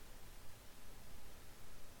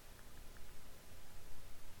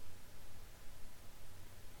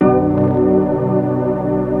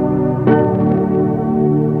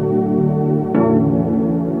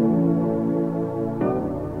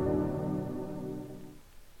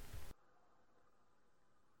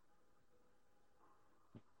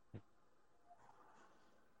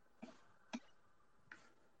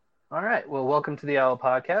All right. Well, welcome to the Owl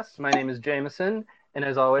Podcast. My name is Jameson, and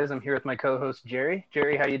as always, I'm here with my co-host Jerry.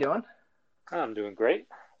 Jerry, how you doing? I'm doing great.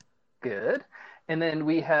 Good. And then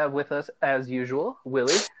we have with us, as usual,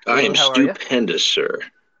 Willie. I Willie, am how are you? stupendous, sir.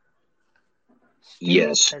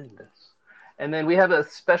 Yes. Stupendous. And then we have a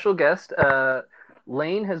special guest.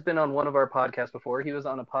 Lane has been on one of our podcasts before. He was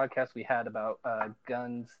on a podcast we had about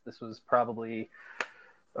guns. This was probably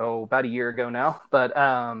about a year ago now. But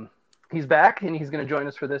he's back, and he's going to join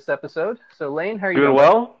us for this episode. So, Lane, how are you doing? Doing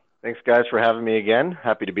well. Thanks, guys, for having me again.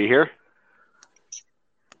 Happy to be here.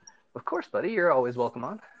 Of course, buddy. You're always welcome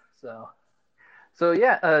on. So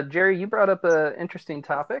yeah, Jerry, you brought up an interesting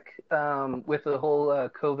topic with the whole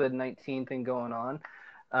COVID-19 thing going on.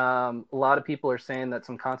 A lot of people are saying that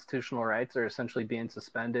some constitutional rights are essentially being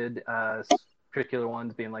suspended, particular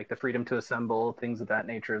ones being like the freedom to assemble, things of that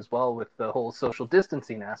nature as well, with the whole social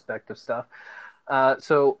distancing aspect of stuff.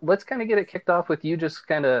 So let's kind of get it kicked off with you just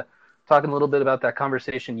kind of talking a little bit about that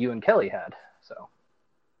conversation you and Kelly had. So,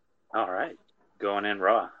 all right, going in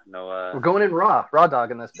raw. We're going in raw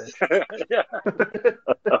dogging this bitch. Yeah.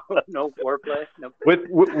 No foreplay. No.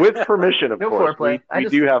 With permission, of no course. Foreplay. We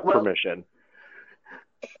do have permission.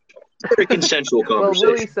 Very consensual conversation.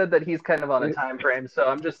 Well, Willie said that he's kind of on a time frame, so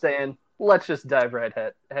I'm just saying let's just dive right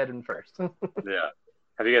head in first. Yeah.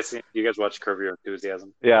 Have you guys seen? Do you guys watch Curb Your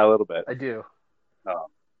Enthusiasm? Yeah, a little bit. I do.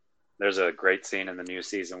 There's a great scene in the new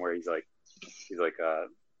season where he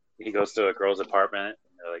goes to a girl's apartment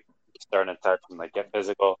and they're like starting to touch and like get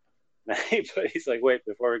physical. But he's like, wait,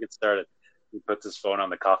 before we get started, he puts his phone on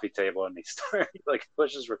the coffee table and he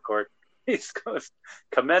pushes record. He goes,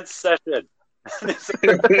 commence session.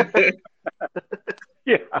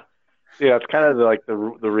 Yeah, it's kind of like the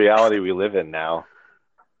reality we live in now.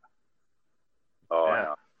 Oh, yeah. I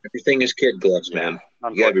know. Everything is kid gloves, man.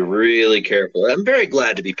 You gotta be really careful. I'm very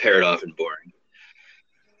glad to be paired off and boring.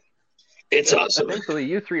 It's awesome. Thankfully,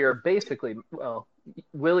 you three are basically, well,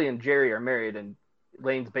 Willie and Jerry are married, and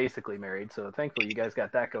Lane's basically married. So thankfully, you guys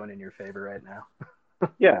got that going in your favor right now.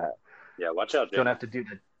 Yeah. Yeah, watch out, Jim. Don't have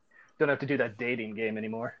to do that dating game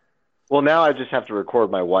anymore. Well, now I just have to record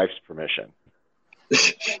my wife's permission.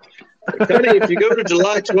 Honey, if you go to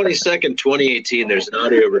July 22nd, 2018, there's an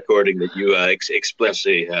audio recording that you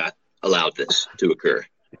expressly allowed this to occur,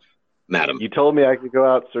 madam. You told me I could go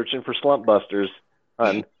out searching for slump busters,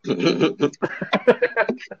 hun. But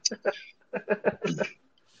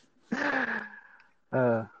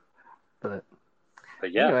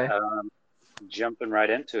yeah, anyway. Jumping right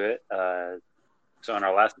into it. So in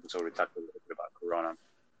our last episode, we talked a little bit about Corona.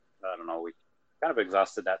 I don't know, we kind of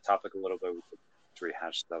exhausted that topic a little bit. We could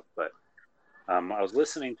rehash stuff, but I was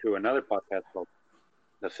listening to another podcast called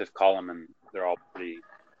The Fifth Column, and they're all pretty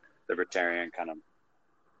libertarian, kind of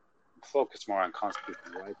focus more on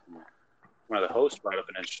constitutional rights. And one of the hosts brought up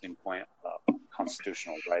an interesting point about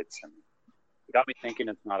constitutional rights, and it got me thinking.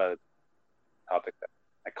 It's not a topic that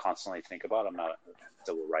I constantly think about. I'm not a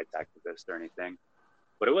civil rights activist or anything,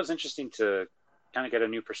 but it was interesting to kind of get a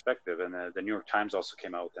new perspective. And the New York Times also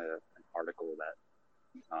came out with an article that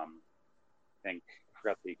I think, I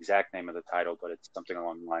forgot the exact name of the title, but it's something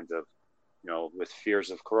along the lines of, with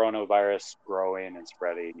fears of coronavirus growing and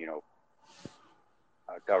spreading,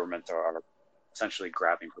 governments are essentially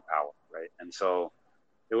grabbing for power, right? And so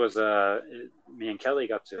it was me and Kelly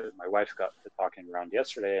my wife got to talking around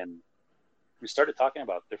yesterday, and we started talking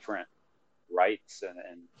about different rights and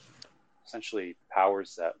essentially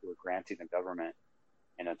powers that were granting the government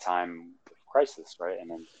in a time of crisis, right?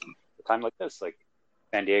 And then a time like this, like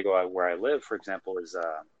San Diego, where I live, for example, is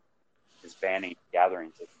banning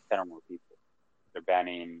gatherings of 10 or more people. They're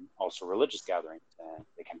banning also religious gatherings, and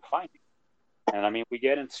they can fine you. And I mean, we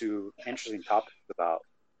get into interesting topics about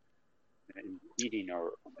impeding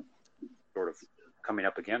or sort of coming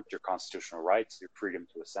up against your constitutional rights, your freedom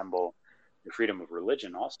to assemble, your freedom of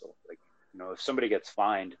religion also. Like, if somebody gets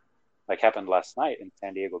fined, like happened last night in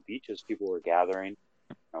San Diego beaches, people were gathering,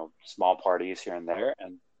 small parties here and there,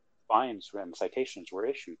 and fines and citations were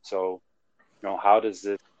issued. So, how does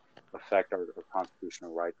this affect our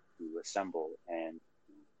constitutional right to assemble, and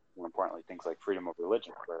more importantly, things like freedom of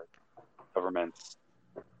religion, where governments,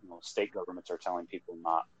 state governments are telling people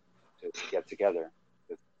not to get together,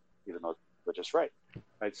 even though it's religious right?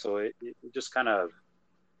 So it just kind of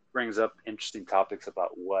brings up interesting topics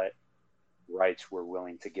about what rights we're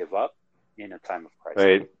willing to give up in a time of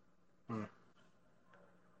crisis. Right.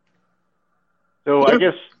 So I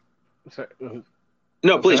guess.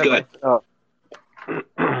 No, please go ahead.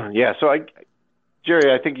 Yeah. So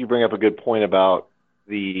Jerry, I think you bring up a good point about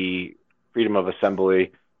the freedom of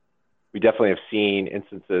assembly. we definitely have seen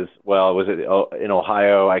instances. Well, was it in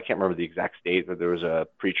Ohio? I can't remember the exact state, but there was a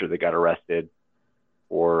preacher that got arrested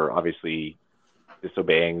for obviously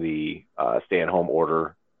disobeying the stay-at-home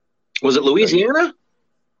order. Was it Louisiana?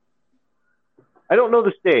 I don't know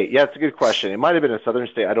the state. Yeah, it's a good question. It might have been a southern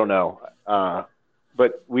state. I don't know.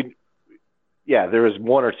 But there was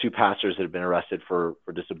one or two pastors that have been arrested for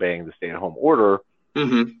disobeying the stay-at-home order.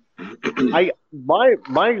 Mm-hmm.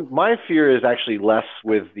 My fear is actually less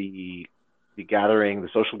with the gathering, the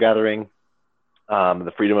social gathering,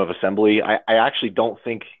 the freedom of assembly. I actually don't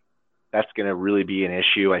think that's going to really be an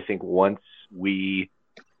issue. I think once we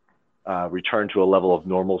return to a level of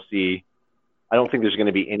normalcy, I don't think there's going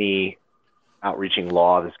to be any outreaching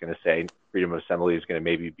law that's going to say freedom of assembly is going to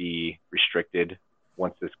maybe be restricted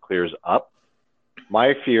once this clears up.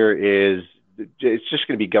 My fear is it's just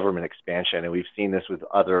going to be government expansion, and we've seen this with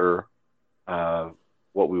other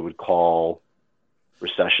what we would call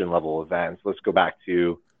recession level events. Let's go back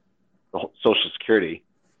to Social Security.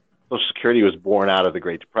 Social Security was born out of the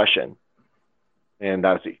Great Depression, and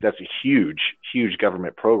that's a huge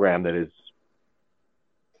government program that is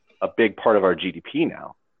a big part of our GDP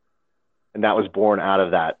now, and that was born out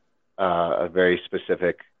of that a very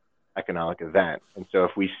specific economic event. And so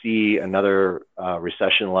if we see another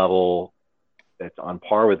recession level that's on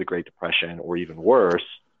par with the Great Depression or even worse,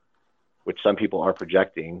 which some people are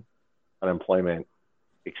projecting unemployment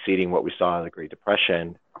exceeding what we saw in the Great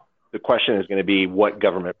Depression, the question is going to be what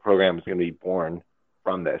government program is going to be born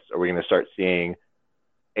from this. Are we going to start seeing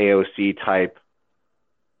AOC type,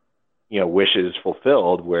 wishes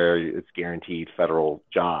fulfilled where it's guaranteed federal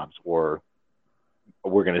jobs, or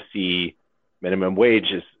we're going to see minimum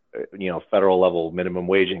wages, federal level minimum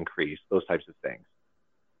wage increase, those types of things.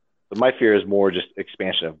 So my fear is more just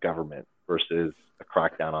expansion of government versus a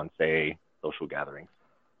crackdown on, say, social gatherings.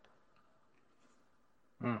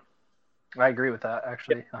 I agree with that,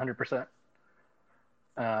 actually, 100%.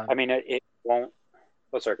 I mean, it won't.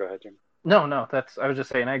 Oh, sorry, go ahead, Jim. No, I was just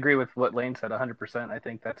saying, I agree with what Lane said 100%. I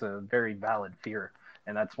think that's a very valid fear,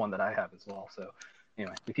 and that's one that I have as well. So,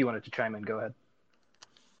 anyway, if you wanted to chime in, go ahead.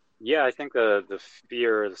 Yeah, I think the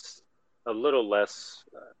fear is a little less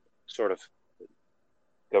sort of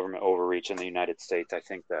government overreach in the United States. I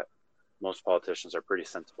think that most politicians are pretty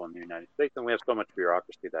sensible in the United States, and we have so much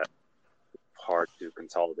bureaucracy that it's hard to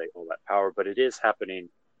consolidate all that power. But it is happening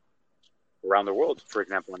around the world. For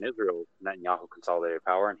example, in Israel, Netanyahu consolidated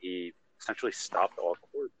power, and he essentially stopped all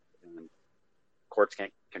courts, and courts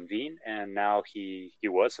can't convene. And now he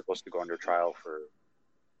was supposed to go under trial for,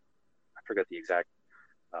 I forget the exact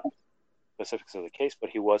specifics of the case, but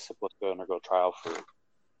he was supposed to undergo trial for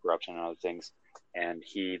corruption and other things, and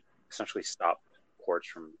he essentially stopped courts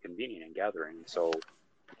from convening and gathering. And so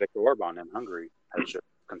Viktor Orban in Hungary has just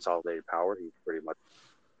consolidated power. He's pretty much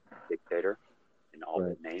a dictator in all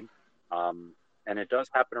but name. And it does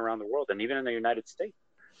happen around the world, and even in the United States,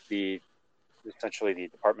 essentially the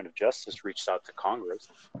Department of Justice reached out to Congress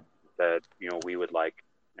that we would like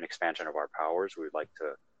an expansion of our powers. We would like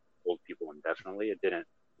to hold people indefinitely. It didn't,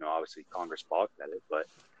 obviously Congress balked at it, but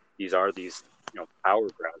these are power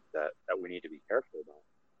grabs that we need to be careful about.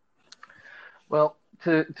 Well,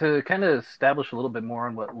 to kind of establish a little bit more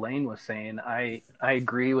on what Lane was saying, I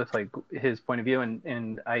agree with his point of view,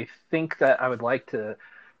 and I think that I would like to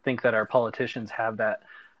think that our politicians have that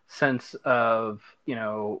sense of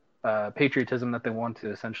patriotism that they want to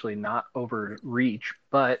essentially not overreach.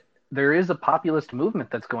 But there is a populist movement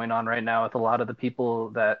that's going on right now with a lot of the people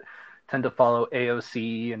that tend to follow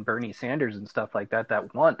AOC and Bernie Sanders and stuff like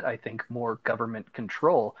that want, I think, more government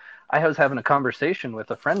control. I was having a conversation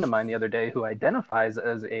with a friend of mine the other day who identifies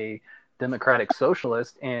as a democratic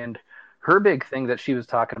socialist, and her big thing that she was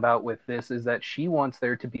talking about with this is that she wants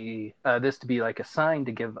there to be this to be like a sign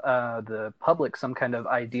to give the public some kind of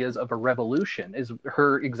ideas of a revolution. Is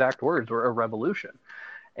her exact words were a revolution,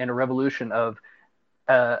 and a revolution of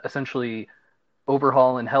essentially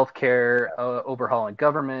overhaul in healthcare, overhaul in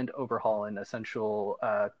government, overhaul in essential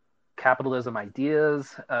capitalism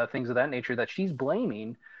ideas, things of that nature that she's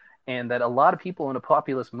blaming, and that a lot of people in a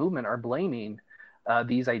populist movement are blaming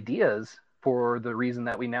these ideas for the reason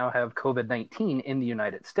that we now have COVID-19 in the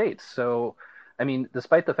United States. So, I mean,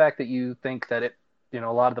 despite the fact that you think that a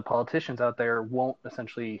lot of the politicians out there won't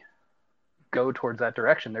essentially go towards that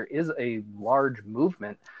direction, there is a large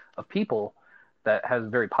movement of people that has a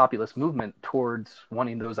very populist movement towards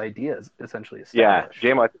wanting those ideas essentially established.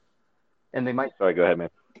 Yeah, James. And they might. Sorry, go ahead, man.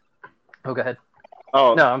 Oh, go ahead.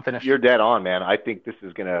 Oh, no, I'm finished. You're dead on, man. I think this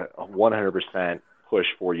is going to 100% push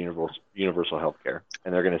for universal health care.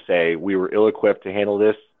 And they're going to say, we were ill-equipped to handle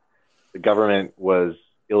this. The government was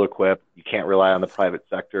ill-equipped. You can't rely on the private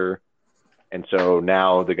sector. And so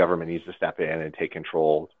now the government needs to step in and take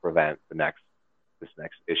control to prevent this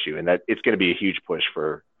next issue. And that it's going to be a huge push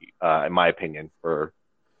for, in my opinion, for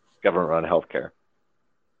government-run healthcare.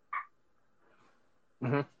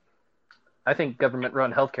 Mm-hmm. I think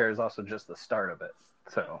government-run healthcare is also just the start of it.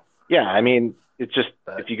 So yeah, I mean, it's just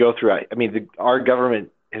if you go through, I mean, our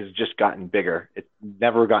government has just gotten bigger. It's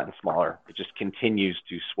never gotten smaller. It just continues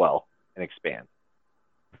to swell and expand.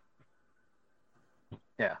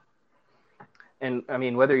 Yeah. And I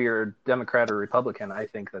mean, whether you're a Democrat or Republican, I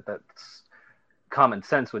think that's common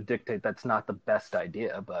sense would dictate that's not the best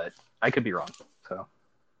idea, but I could be wrong. So,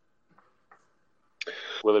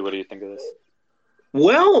 Willie, what do you think of this?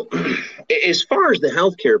 Well, as far as the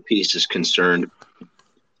healthcare piece is concerned,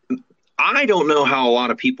 I don't know how a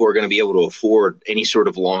lot of people are going to be able to afford any sort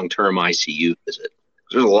of long-term ICU visit.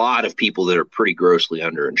 There's a lot of people that are pretty grossly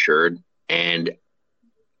underinsured, and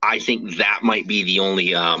I think that might be the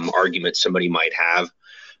only argument somebody might have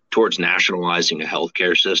towards nationalizing a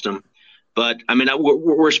healthcare system. But, I mean,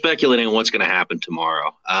 we're speculating on what's going to happen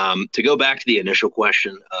tomorrow. To go back to the initial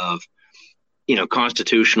question of, you know,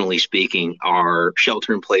 constitutionally speaking, are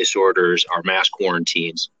shelter-in-place orders, our mass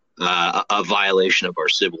quarantines, a violation of our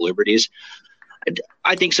civil liberties?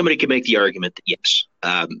 I think somebody could make the argument that, yes,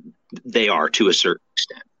 they are to a certain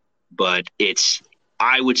extent. But it's,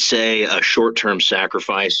 I would say, a short-term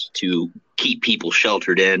sacrifice to keep people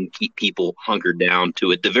sheltered in, keep people hunkered down,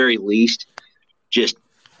 to at the very least just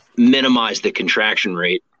minimize the contraction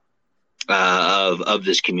rate of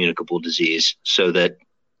this communicable disease so that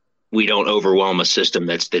we don't overwhelm a system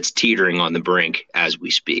that's teetering on the brink as we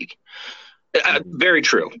speak. Very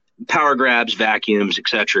true. Power grabs, vacuums, et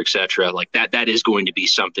cetera, like that is going to be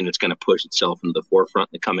something that's going to push itself into the forefront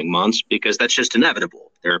in the coming months, because that's just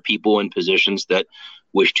inevitable. There are people in positions that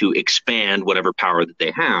wish to expand whatever power that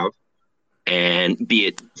they have, and be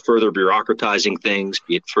it further bureaucratizing things,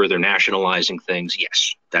 be it further nationalizing things.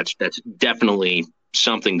 Yes, that's definitely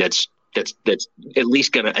something that's at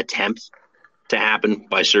least going to attempt to happen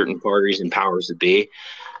by certain parties and powers that be.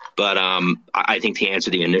 But I think to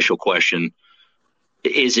answer the initial question,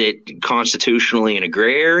 is it constitutionally in a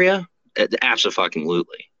gray area?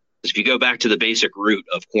 Absolutely. If you go back to the basic root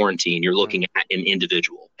of quarantine, you're looking at an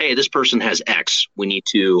individual. Hey, this person has X. We need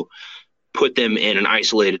to put them in an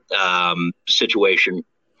isolated situation,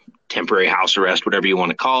 temporary house arrest, whatever you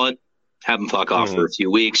want to call it, have them fuck off for a few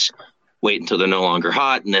weeks, wait until they're no longer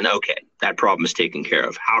hot, and then, okay, that problem is taken care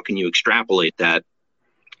of. How can you extrapolate that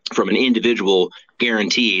from an individual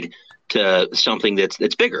guaranteed to something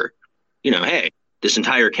that's bigger? You know, hey, this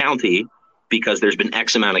entire county, because there's been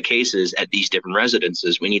X amount of cases at these different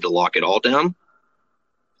residences, we need to lock it all down.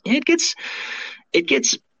 It gets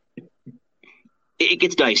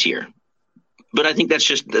dicier. But I think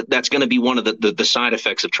that's going to be one of the side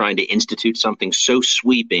effects of trying to institute something so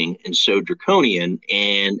sweeping and so draconian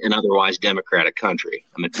in an otherwise democratic country.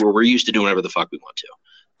 I mean, we're used to doing whatever the fuck we want to,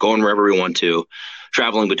 going wherever we want to,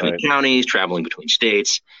 traveling between counties, traveling between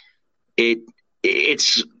states.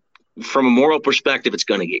 It's from a moral perspective, it's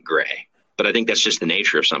going to get gray. But I think that's just the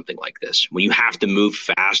nature of something like this. When you have to move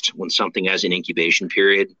fast, when something has an incubation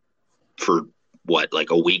period for like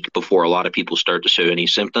a week before a lot of people start to show any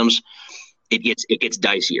symptoms, it gets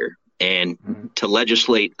dicier. And to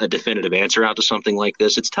legislate a definitive answer out to something like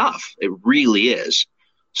this, it's tough. It really is.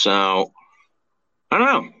 So I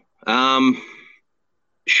don't know.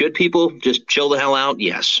 Should people just chill the hell out?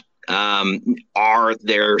 Yes. Are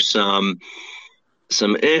there some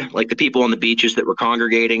like the people on the beaches that were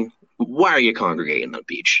congregating? Why are you congregating on the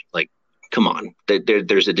beach? Like, come on.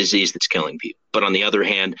 There's a disease that's killing people. But on the other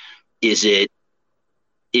hand, is it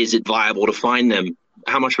viable to fine them?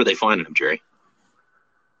 How much were they fining them, Jerry?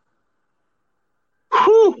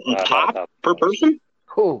 Whew, top per person?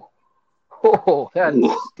 That's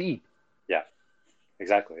steep. Yeah,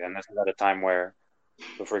 exactly. And this is at a time where,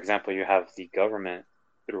 so for example, you have the government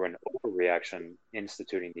through an overreaction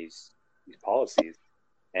instituting these policies.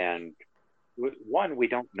 And one, we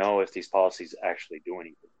don't know if these policies actually do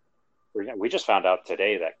anything. We just found out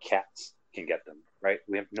today that cats can get them, right?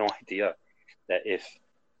 We have no idea that if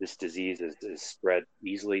this disease is spread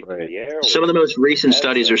easily through the air. Some of the most recent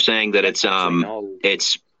studies are saying that it's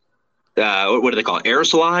what do they call it?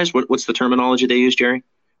 Aerosolized? What's the terminology they use, Jerry?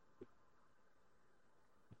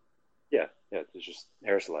 Yeah, it's just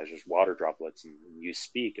aerosolized, just water droplets, and you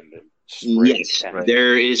speak and then spray. Yes,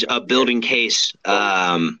 there is a building case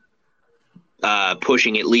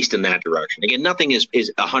pushing at least in that direction. Again, nothing is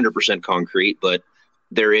 100% concrete, but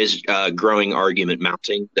there is a growing argument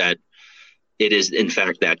mounting that it is, in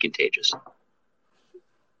fact, that contagious.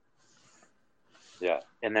 Yeah.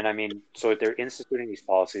 And then, I mean, so if they're instituting these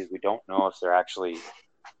policies, we don't know if they're actually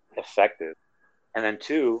effective. And then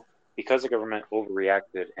two, because the government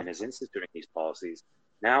overreacted and is instituting these policies,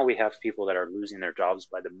 now we have people that are losing their jobs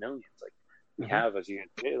by the millions. Like we have, as you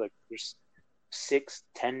say, like there's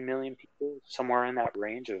 10 million people, somewhere in that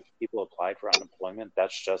range of people applied for unemployment.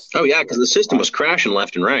 That's just because the system was crashing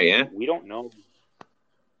left and right. Yeah, we don't know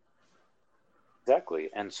exactly.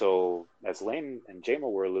 And so, as Lane and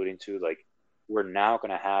Jamo were alluding to, like we're now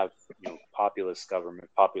going to have populist government,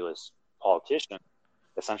 populist politicians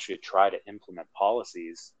essentially try to implement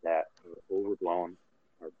policies that are overblown,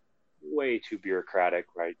 are way too bureaucratic,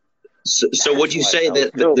 right? So would you say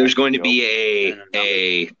that there's going to be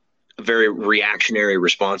a very reactionary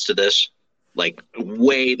response to this? Like,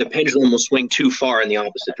 the pendulum will swing too far in the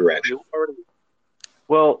opposite direction.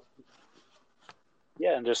 Well,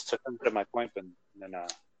 yeah, and just to come to my point, but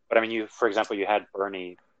I mean, for example, you had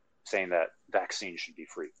Bernie saying that vaccines should be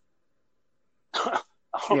free.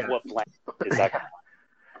 What planet is that going to?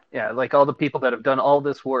 Yeah, like all the people that have done all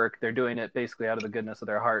this work, they're doing it basically out of the goodness of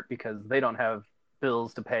their heart because they don't have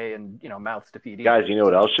bills to pay and mouths to feed. Guys, you know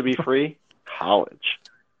what else should be free? College,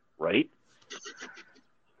 right?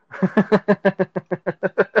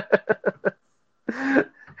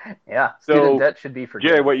 Yeah, student debt should be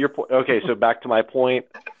forgiven. Jerry, what your point? Okay, so back to my point.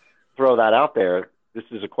 Throw that out there. This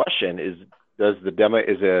is a question: is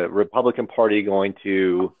a Republican Party going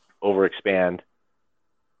to overexpand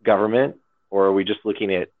government, or are we just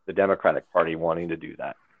looking at the Democratic Party wanting to do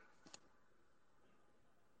that?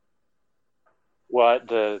 Well,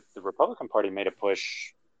 the Republican Party made a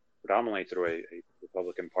push predominantly through a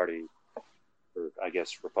Republican Party, or I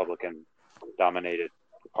guess Republican-dominated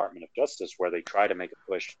Department of Justice, where they try to make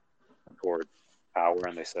a push toward power,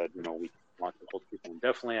 and they said, we want to hold people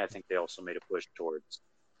indefinitely. I think they also made a push towards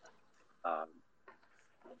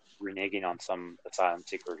reneging on some asylum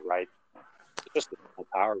seekers' rights. Just a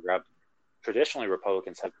power grab. Traditionally,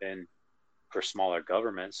 Republicans have been for smaller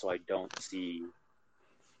government, so I don't see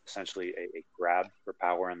essentially a grab for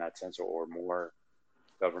power in that sense, or more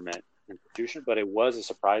government institution. But it was a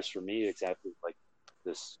surprise for me, exactly like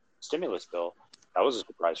this stimulus bill. That was a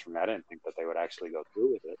surprise for me. I didn't think that they would actually go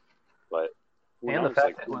through with it. But the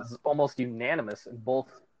fact that it was almost unanimous in both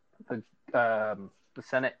the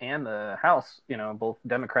Senate and the House, both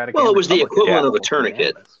Democratic. Well, and it was the equivalent of a tourniquet.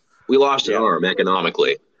 Unanimous. We lost an arm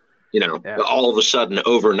economically. All of a sudden,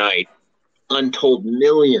 overnight, untold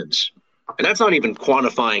millions. And that's not even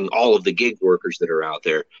quantifying all of the gig workers that are out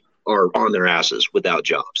there are on their asses without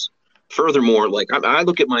jobs. Furthermore, like I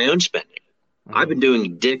look at my own spending. I've been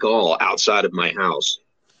doing dick all outside of my house,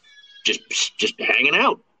 just hanging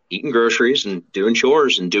out, eating groceries and doing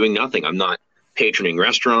chores and doing nothing. I'm not patroning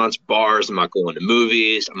restaurants, bars. I'm not going to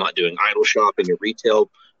movies. I'm not doing idle shopping at retail,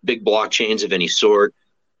 big block chains of any sort.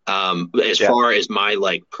 As far as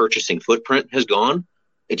my purchasing footprint has gone,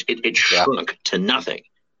 it shrunk to nothing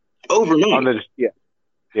overnight.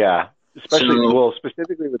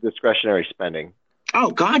 Specifically with discretionary spending. Oh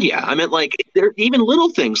God, yeah. I meant there even little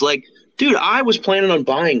things dude, I was planning on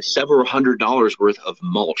buying several $100s worth of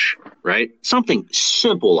mulch, right? Something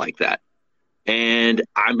simple like that. And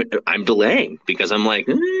I'm delaying because I'm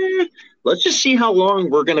let's just see how long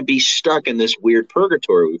we're going to be stuck in this weird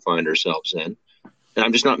purgatory we find ourselves in. And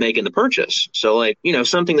I'm just not making the purchase. So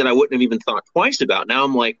something that I wouldn't have even thought twice about. Now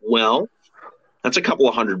I'm well, that's a couple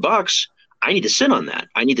of $100. I need to sit on that.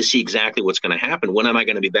 I need to see exactly what's going to happen. When am I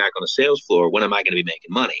going to be back on the sales floor? When am I going to be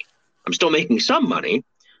making money? I'm still making some money,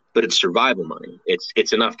 but it's survival money.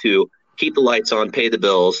 It's enough to keep the lights on, pay the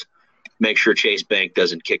bills, make sure Chase Bank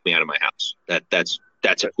doesn't kick me out of my house.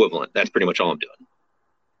 That's equivalent. That's pretty much all I'm doing.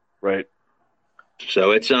 Right.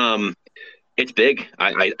 So it's big.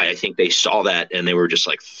 I think they saw that and they were just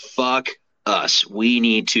fuck us. We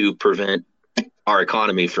need to prevent our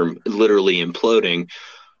economy from literally imploding.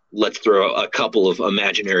 Let's throw a couple of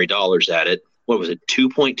imaginary dollars at it. What was it?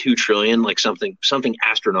 2.2 trillion, something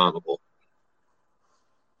astronomical.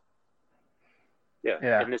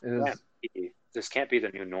 Yeah. And this can't be the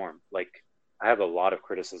new norm. I have a lot of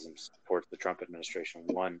criticisms towards the Trump administration.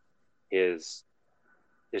 One is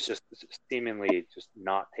it's just seemingly just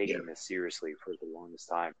not taking this seriously for the longest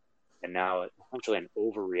time. And now essentially an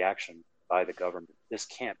overreaction by the government. This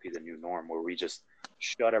can't be the new norm where we just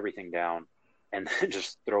shut everything down and then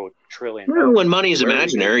just throw $1 trillion. Remember, when money is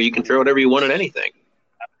imaginary, you can throw whatever you want at anything.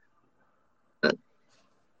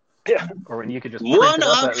 Yeah. Or when you could just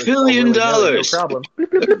 $1 trillion. No problem.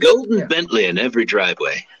 A golden Bentley in every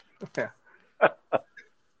driveway. Yeah.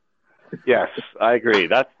 Yes, I agree.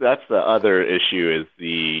 That's the other issue is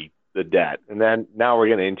the debt. And then now we're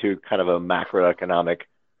getting into kind of a macroeconomic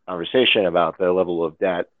conversation about the level of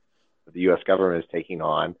debt that the U.S. government is taking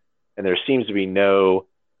on, and there seems to be no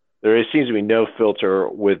filter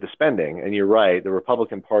with the spending. And you're right, the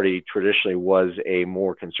Republican Party traditionally was a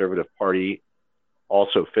more conservative party,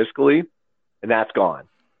 also fiscally, and that's gone.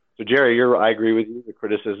 So, Jerry, I agree with you. The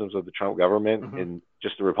criticisms of the Trump government and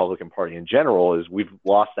just the Republican Party in general is we've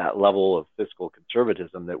lost that level of fiscal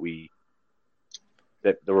conservatism that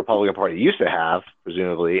the Republican Party used to have,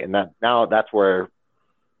 presumably, and that now that's where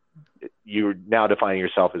you're now defining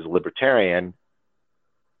yourself as a libertarian.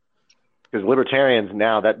 Because libertarians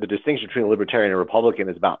now, that the distinction between a libertarian and a Republican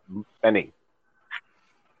is about spending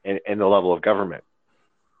and the level of government.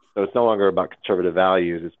 So it's no longer about conservative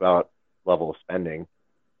values; it's about level of spending.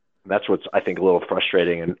 And that's what's, I think, a little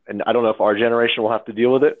frustrating. And I don't know if our generation will have to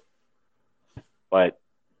deal with it, but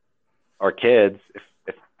our kids,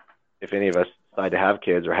 if any of us decide to have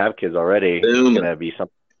kids or have kids already, it's going to be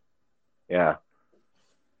something. Yeah.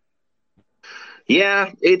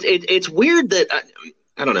 Yeah, it's weird that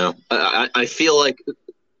I don't know. I feel like,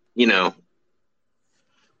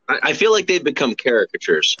 I feel like they've become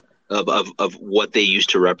caricatures of what they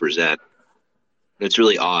used to represent. It's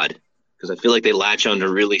really odd because I feel like they latch onto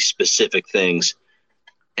really specific things.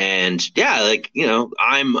 And yeah,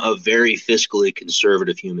 I'm a very fiscally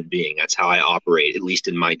conservative human being. That's how I operate, at least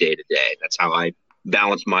in my day to day. That's how I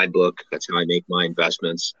balance my book. That's how I make my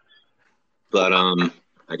investments. But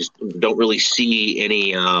I just don't really see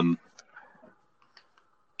any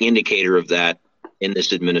indicator of that in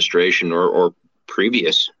this administration or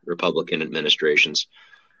previous Republican administrations.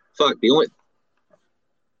 I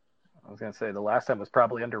was going to say the last time was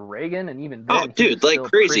probably under Reagan, and even then, oh, dude, like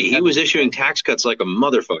crazy. He was issuing tax cuts like a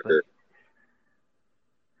motherfucker.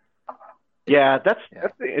 Yeah, that's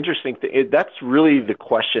the interesting thing. That's really the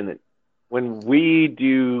question that when we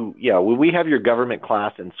have your government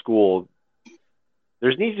class in school,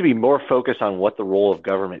 there needs to be more focus on what the role of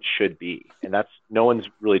government should be. And that's, no one's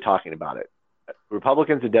really talking about it.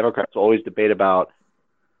 Republicans and Democrats always debate about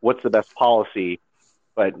what's the best policy,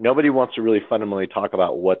 but nobody wants to really fundamentally talk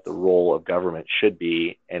about what the role of government should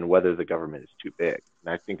be and whether the government is too big.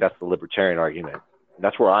 And I think that's the libertarian argument. And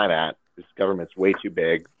that's where I'm at. This government's way too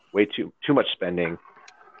big, way too much spending.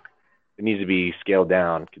 It needs to be scaled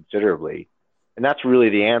down considerably. And that's really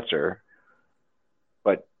the answer.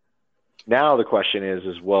 But now the question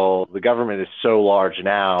is, well, the government is so large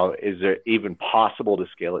now, is it even possible to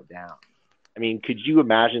scale it down? I mean, could you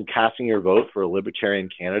imagine casting your vote for a libertarian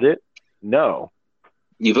candidate? No.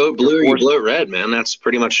 You vote blue or you vote red, man. That's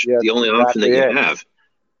pretty much the only option that you have.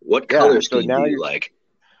 What colors do you like?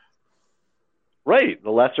 Right.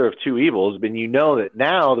 The lesser of two evils. But you know that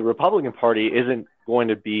now the Republican Party isn't going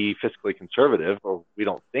to be fiscally conservative, or we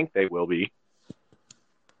don't think they will be.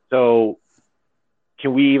 So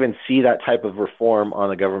can we even see that type of reform on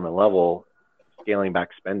the government level, scaling back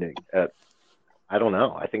spending? I don't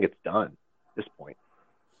know. I think it's done at this point.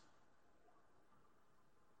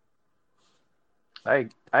 I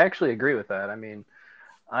actually agree with that. I mean,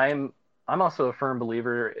 I'm also a firm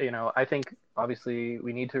believer. I think obviously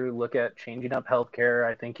we need to look at changing up healthcare.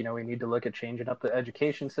 I think we need to look at changing up the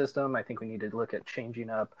education system. I think we need to look at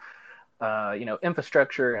changing up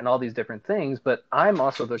infrastructure and all these different things. But I'm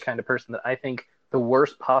also the kind of person that I think the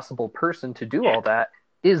worst possible person to do all that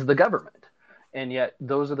is the government. And yet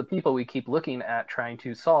those are the people we keep looking at trying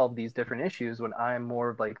to solve these different issues, when I'm more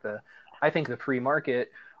of like I think the free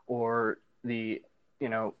market or the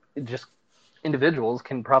just individuals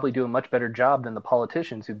can probably do a much better job than the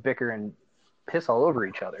politicians who bicker and piss all over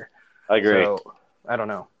each other. I agree. So I don't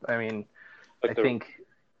know. I mean, I think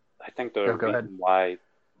the reason why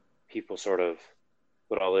people sort of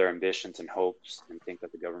put all their ambitions and hopes and think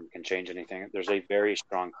that the government can change anything, there's a very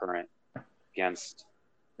strong current against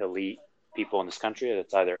elite people in this country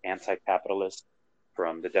that's either anti-capitalist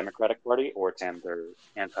from the Democratic Party or it's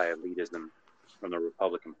anti-elitism from the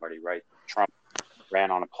Republican Party, right? Trump ran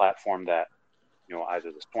on a platform that,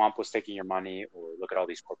 either the swamp was taking your money, or look at all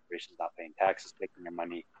these corporations not paying taxes, taking your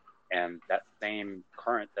money. And that same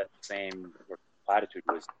platitude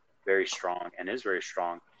was very strong and is very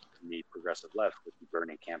strong in the progressive left with the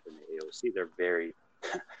Bernie camp and the AOC. They're very,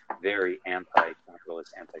 very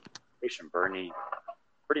anti-capitalist, anti-corporation. Bernie,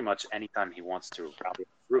 pretty much anytime he wants to rally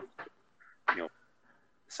a group,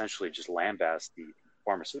 essentially just lambast the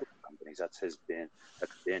pharmaceutical companies. That's been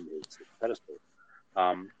his pedestal.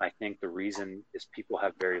 I think the reason is people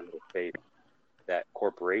have very little faith that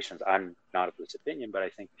corporations, I'm not of this opinion, but I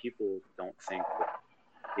think people don't think that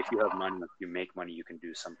if you have money, if you make money, you can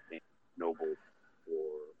do something noble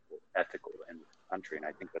or ethical in the country. And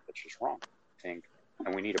I think that that's just wrong. I think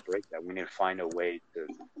and we need to break that. We need to find a way to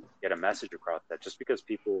get a message across that just because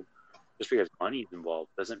money is involved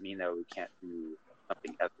doesn't mean that we can't do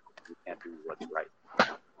something ethical. We can't do what's right.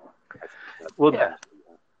 Well,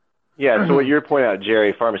 yeah. So what you're pointing out,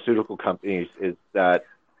 Jerry, pharmaceutical companies, is that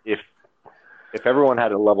if everyone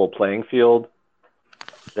had a level playing field,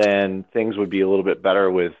 then things would be a little bit better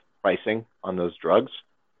with pricing on those drugs.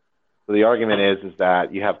 So the argument is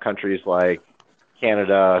that you have countries like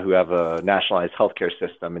Canada who have a nationalized healthcare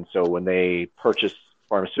system, and so when they purchase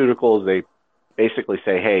pharmaceuticals, they basically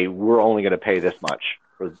say, "Hey, we're only going to pay this much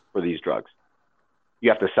for these drugs. You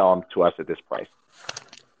have to sell them to us at this price."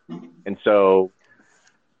 And so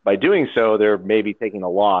by doing so, they're maybe taking a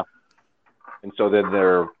loss, and so then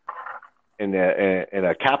they're in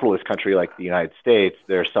a capitalist country like the United States,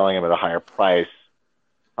 they're selling them at a higher price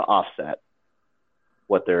to offset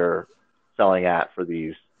what they're selling at for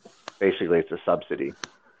these. Basically, it's a subsidy.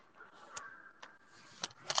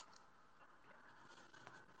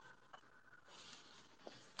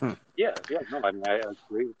 Yeah, no, I mean, I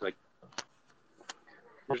agree with, like,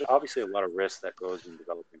 there's obviously a lot of risk that goes in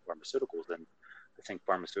developing pharmaceuticals, and I think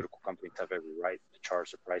pharmaceutical companies have every right to charge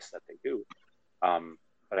the price that they do.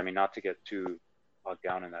 But I mean, not to get too bogged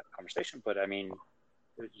down in that conversation, but I mean,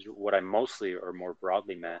 what I mostly or more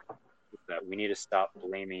broadly meant is that we need to stop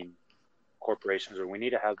blaming corporations, or we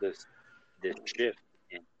need to have this shift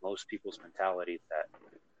in most people's mentality that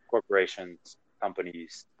corporations,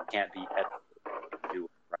 companies can't be ethical to do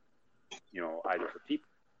right, either for people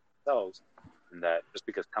themselves, and that just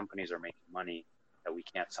because companies are making money, that we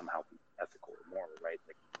can't somehow be ethical or moral, right?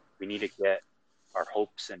 Like, we need to get our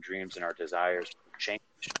hopes and dreams and our desires to change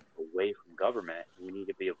away from government. We need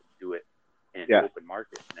to be able to do it in an open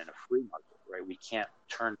market and in a free market, right? We can't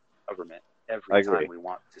turn to government every time we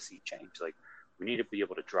want to see change. Like, we need to be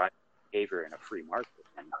able to drive behavior in a free market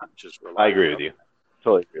and not just rely. I agree with you.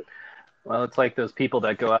 Totally agree. Well, it's like those people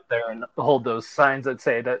that go out there and hold those signs that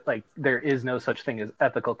say that, like, there is no such thing as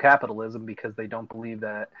ethical capitalism, because they don't believe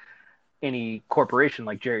that any corporation,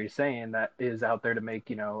 like Jerry's saying, that is out there to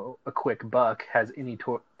make, a quick buck has any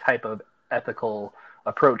type of ethical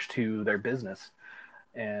approach to their business.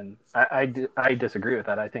 And I disagree with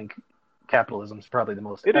that. I think capitalism is probably the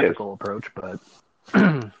most ethical approach, but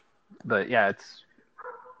but yeah,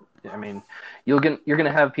 I mean, you're going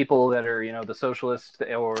to have people that are, the socialists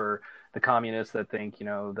or the communists that think,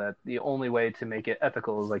 that the only way to make it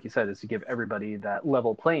ethical is, like you said, is to give everybody that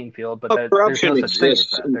level playing field. But corruption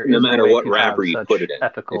exists no matter what wrapper you put it in.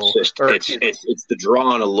 Ethical, it's the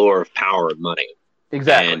draw and allure of power and money.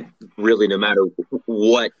 Exactly. And really, no matter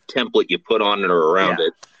what template you put on it or around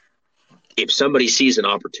it, if somebody sees an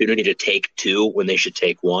opportunity to take two when they should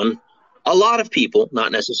take one, a lot of people,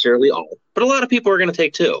 not necessarily all, but a lot of people are going to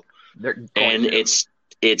take two. And it's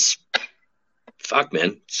fuck,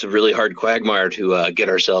 man. It's a really hard quagmire to get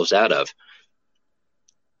ourselves out of.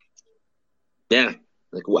 Yeah.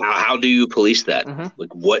 Like, how do you police that? Mm-hmm.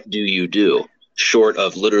 Like, what do you do short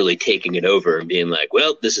of literally taking it over and being like,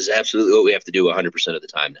 well, this is absolutely what we have to do 100% of the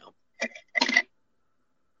time now?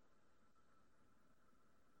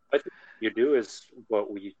 I think what you do is what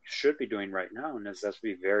we should be doing right now, and is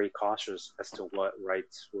be very cautious as to what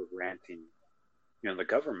rights we're granting, the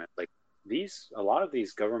government. Like, a lot of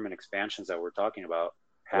these government expansions that we're talking about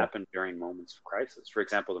happen during moments of crisis. For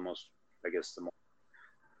example, the most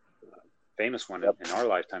famous one in our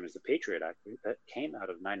lifetime is the Patriot Act. That came out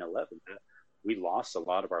of 9/11. We lost a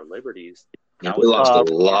lot of our liberties. We lost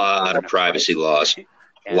a lot of privacy laws.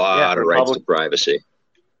 A lot of rights to privacy.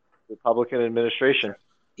 Republican administration.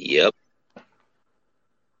 Yep.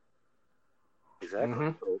 Exactly.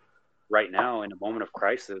 Mm-hmm. So right now, in a moment of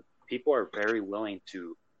crisis, people are very willing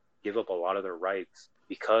to give up a lot of their rights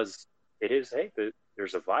because it is,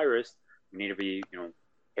 there's a virus. We need to be,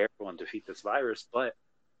 careful and defeat this virus, but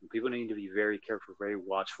people need to be very careful, very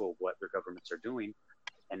watchful of what their governments are doing,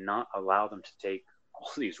 and not allow them to take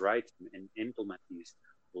all these rights and implement these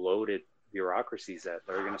loaded bureaucracies that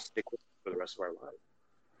are going to stick with us for the rest of our lives.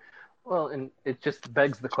 Well, and it just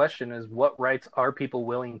begs the question is, what rights are people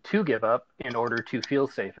willing to give up in order to feel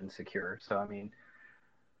safe and secure? So, I mean,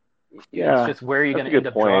 it's just where are you going to end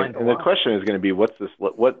up drawing the line? And the question is going to be, what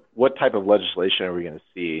type of legislation are we going to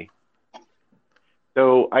see?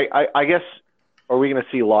 So I guess, are we going to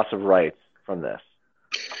see loss of rights from this?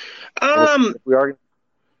 If we are,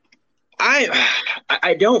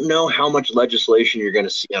 I don't know how much legislation you're going to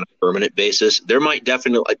see on a permanent basis. There might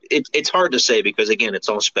definitely it's hard to say because, again, it's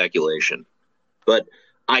all speculation. But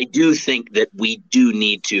I do think that we do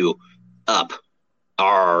need to up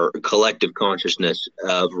our collective consciousness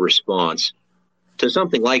of response to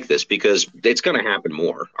something like this, because it's going to happen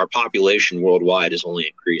more. Our population worldwide is only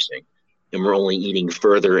increasing, and we're only eating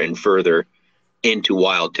further and further into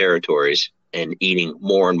wild territories and eating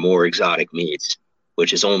more and more exotic meats,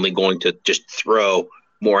 which is only going to just throw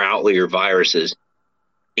more outlier viruses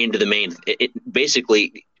into the main.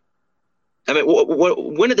 Basically, I mean,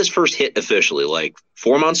 when did this first hit officially? Like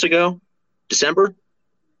 4 months ago? December?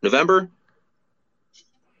 November?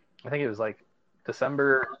 I think it was like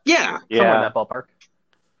December. Yeah. Somewhere in that ballpark.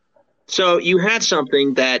 So you had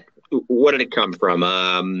something that, what did it come from?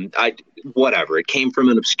 Whatever. It came from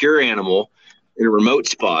an obscure animal in a remote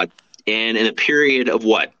spot, and in a period of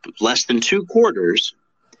less than 2 quarters,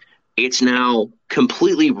 it's now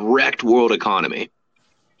completely wrecked world economy.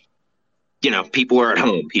 People are at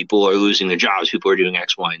home, people are losing their jobs, people are doing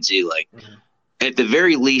X, Y, and Z. At the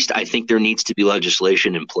very least, I think there needs to be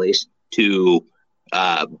legislation in place to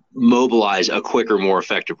mobilize a quicker, more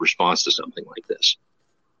effective response to something like this.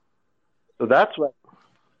 So that's what.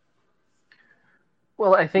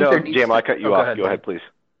 Well, I think there needs Jam, to... I cut you off. Go Dan. ahead, please.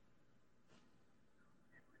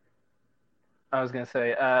 I was going to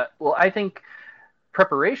say, well, I think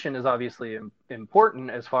preparation is obviously important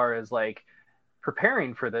as far as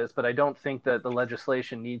preparing for this, but I don't think that the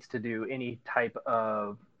legislation needs to do any type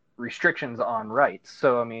of restrictions on rights.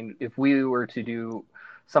 So, I mean, if we were to do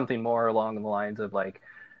something more along the lines of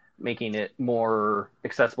making it more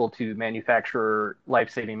accessible to manufacture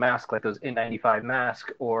life-saving masks, like those N95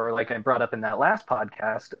 masks, or like I brought up in that last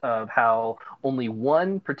podcast of how only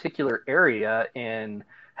one particular area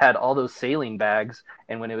had all those saline bags,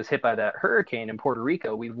 and when it was hit by that hurricane in Puerto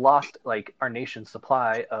Rico, we lost our nation's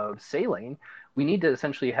supply of saline. We need to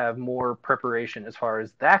essentially have more preparation as far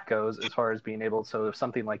as that goes, as far as being able, so if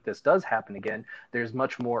something like this does happen again, there's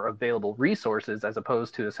much more available resources as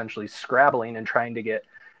opposed to essentially scrabbling and trying to get,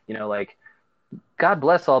 God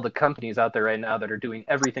bless all the companies out there right now that are doing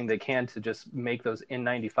everything they can to just make those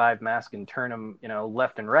N95 masks and turn them,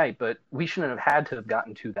 left and right. But we shouldn't have had to have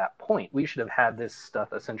gotten to that point. We should have had this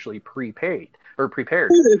stuff essentially prepared. At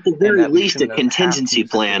the very least, a contingency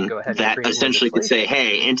plan that essentially could say,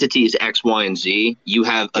 hey, entities X, Y, and Z, you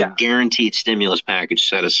have a guaranteed stimulus package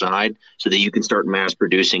set aside so that you can start mass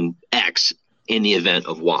producing X in the event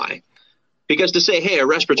of Y. Because to say, hey, a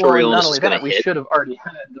respiratory illness is going to hit... We should have already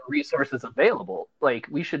had the resources available.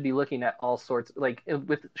 We should be looking at all sorts...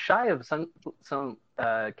 with shy of some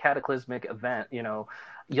cataclysmic event,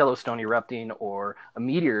 Yellowstone erupting or a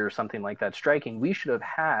meteor or something like that striking, we should have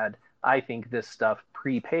had, I think, this stuff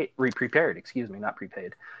prepared, not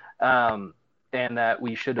prepaid. And that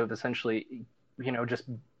we should have essentially, just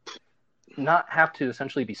not have to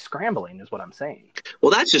essentially be scrambling is what I'm saying.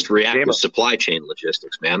 Well, that's just reactive supply chain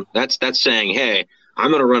logistics, man. That's saying, hey,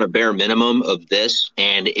 I'm going to run a bare minimum of this,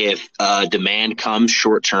 and if demand comes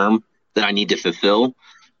short term that I need to fulfill,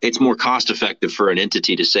 it's more cost effective for an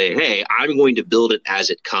entity to say, hey, I'm going to build it as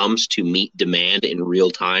it comes to meet demand in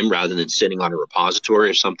real time rather than sitting on a repository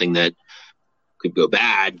of something that could go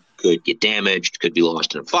bad, could get damaged, could be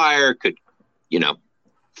lost in a fire, could,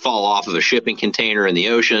 fall off of a shipping container in the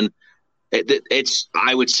ocean.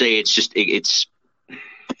 I would say it's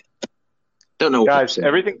don't know. Guys,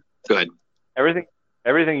 everything. Go ahead.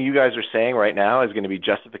 Everything you guys are saying right now is going to be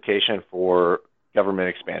justification for government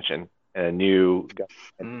expansion and a new government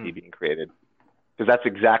entity being created. Because that's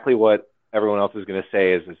exactly what everyone else is going to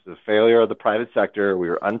say is the failure of the private sector. We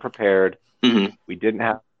were unprepared. Mm-hmm. We didn't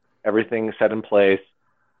have everything set in place.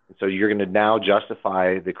 And so you're going to now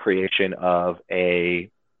justify the creation of a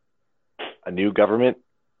new government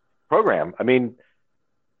program. I mean,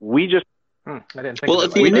 we just... I didn't think well,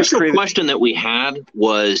 if the initial question that we had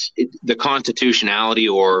was the constitutionality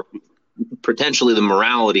or potentially the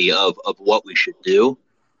morality of what we should do,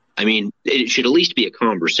 I mean, it should at least be a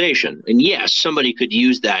conversation. And yes, somebody could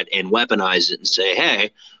use that and weaponize it and say, hey,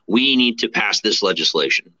 we need to pass this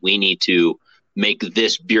legislation. We need to make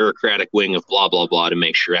this bureaucratic wing of blah, blah, blah to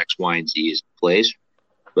make sure X, Y, and Z is in place.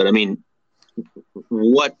 But I mean,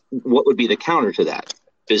 what would be the counter to that?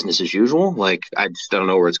 Business as usual? I just don't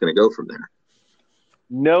know where it's going to go from there.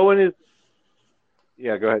 No one is...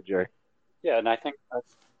 Yeah, go ahead, Jerry. Yeah, and I think...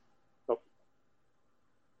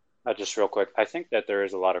 just real quick, I think that there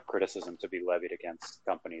is a lot of criticism to be levied against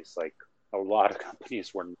companies. A lot of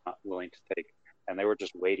companies were not willing to take, and they were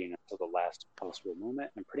just waiting until the last possible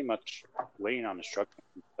moment and pretty much waiting on instruction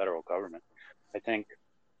from the federal government. I think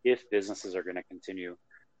if businesses are going to continue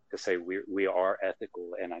to say we are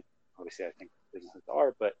ethical, and obviously I think businesses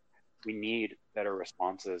are, but we need better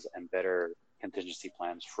responses and better contingency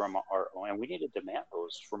plans from our own, and we need to demand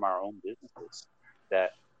those from our own businesses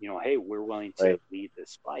that, hey, we're willing to lead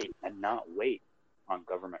this fight and not wait on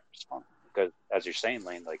government response. because as you're saying,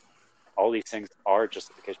 Lane, like all these things are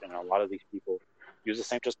justification, and a lot of these people use the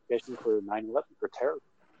same justification for 9/11 for terror.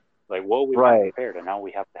 Like, well, we weren't prepared, and now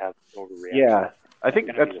we have to have overreaction. Yeah, I think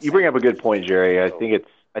you bring up a good point, Jerry.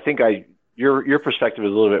 Your perspective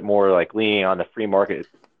is a little bit more like leaning on the free market,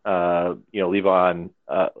 lean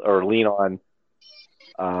on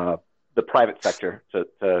the private sector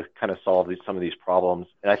to kind of solve some of these problems.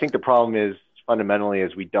 And I think the problem is fundamentally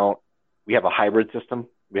is we have a hybrid system.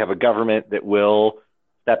 We have a government that will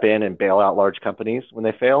step in and bail out large companies when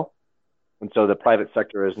they fail. And so the private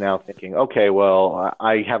sector is now thinking, okay, well,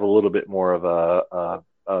 I have a little bit more of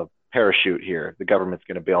a parachute here. The government's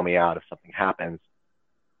going to bail me out if something happens.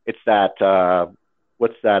 It's that,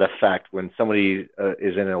 what's that effect when somebody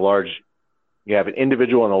is in you have an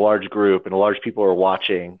individual in a large group and a large people are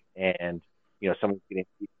watching and, someone's getting,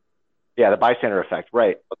 the bystander effect,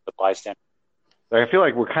 right. The bystander. I feel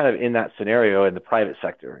like we're kind of in that scenario in the private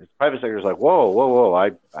sector. The private sector is like, whoa,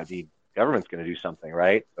 I mean, government's going to do something,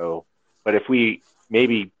 right? So, but if we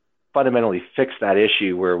maybe fundamentally fix that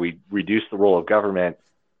issue where we reduce the role of government,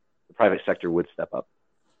 the private sector would step up.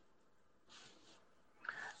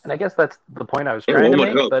 And I guess that's the point I was trying to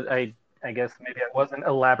make, but I guess maybe I wasn't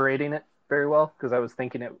elaborating it very well because I was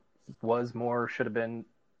thinking it should have been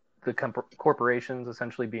the corporations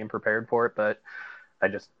essentially being prepared for it, but I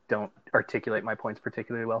just don't articulate my points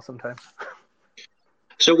particularly well sometimes.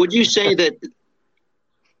 So would you say that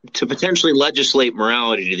to potentially legislate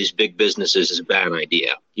morality to these big businesses is a bad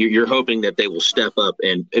idea? You're hoping that they will step up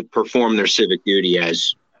and perform their civic duty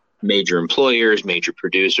as major employers, major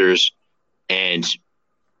producers, and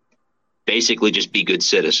basically just be good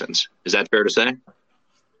citizens. Is that fair to say?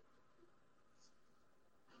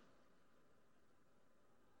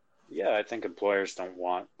 Yeah, I think employers don't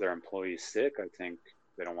want their employees sick. I think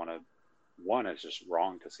they don't want to. One, it's just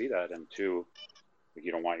wrong to see that, and two,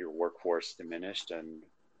 you don't want your workforce diminished. And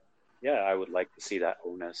yeah, I would like to see that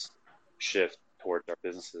onus shift towards our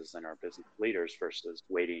businesses and our business leaders versus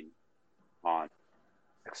waiting on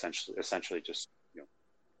essentially just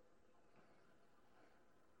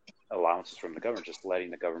allowances from the government, just letting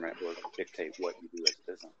the government dictate what you do as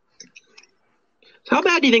a business. How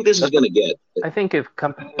bad do you think this is going to get? I think if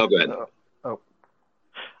companies... Oh, go ahead.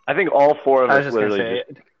 I think all four of us literally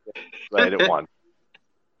just right at once.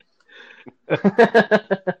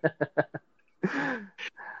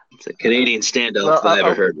 It's a Canadian standoff if I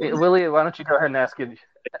ever heard one. Willie, why don't you go ahead and ask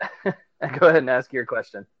your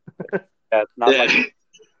question? That's not like...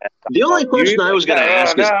 The only question I was going to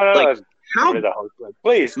ask is, how...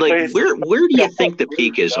 Please, where do you think the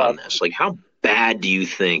peak is on this? Like, how bad do you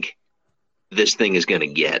think this thing is going to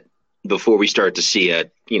get before we start to see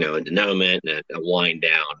a denouement and a wind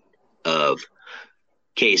down of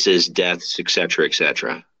cases, deaths, et cetera, et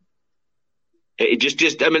cetera? It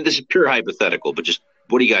just, I mean, this is pure hypothetical, but just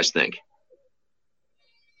what do you guys think?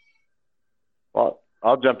 Well,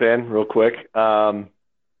 I'll jump in real quick. It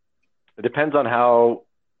depends on how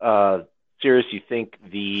serious you think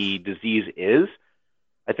the disease is.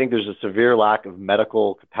 I think there's a severe lack of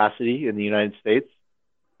medical capacity in the United States.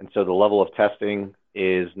 And so the level of testing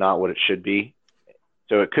is not what it should be.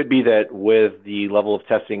 So it could be that with the level of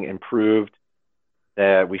testing improved,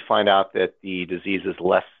 that we find out that the disease is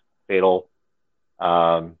less fatal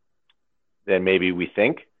than maybe we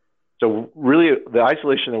think. So really, the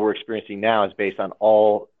isolation that we're experiencing now is based on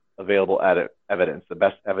all available evidence, the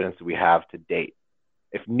best evidence that we have to date.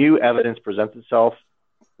 If new evidence presents itself,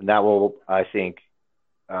 then that will, I think,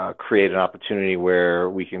 create an opportunity where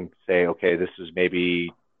we can say, okay, this is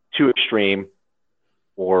maybe too extreme,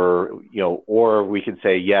 or we can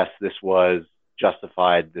say, yes, this was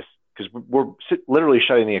justified. This, because we're literally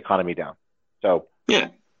shutting the economy down. So yeah.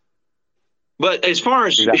 But as far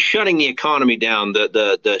as shutting the economy down,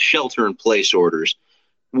 the shelter-in-place orders,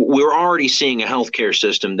 we're already seeing a healthcare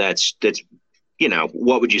system that's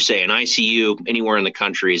what would you say, an ICU anywhere in the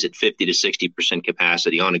country is at 50 to 60%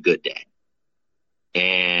 capacity on a good day.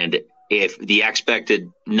 And if the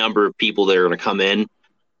expected number of people that are going to come in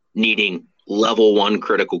needing level 1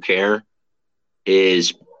 critical care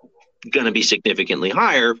is going to be significantly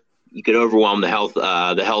higher, you could overwhelm the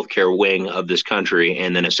healthcare wing of this country,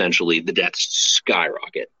 and then essentially the deaths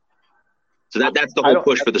skyrocket. So that's the whole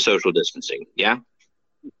push for the social distancing. Yeah.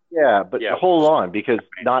 Yeah, but hold on, because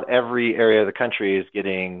not every area of the country is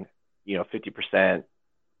getting 50%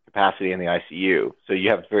 capacity in the ICU. So you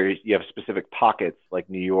have specific pockets like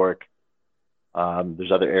New York.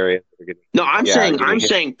 There's other areas that are getting. No, I'm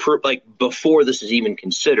saying before this is even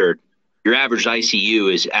considered, your average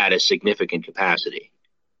ICU is at a significant capacity.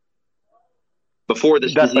 Before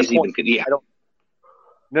this disease even could,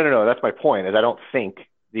 No. That's my point. Is I don't think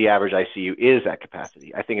the average ICU is at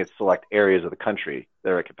capacity. I think it's select areas of the country that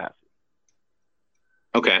are at capacity.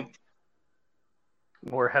 Okay.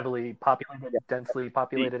 More heavily populated, densely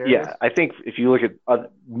populated areas? Yeah, I think if you look at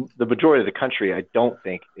the majority of the country, I don't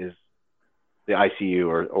think is the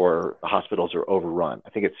ICU or the hospitals are overrun. I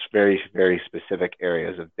think it's very, very specific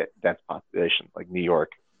areas of dense population, like New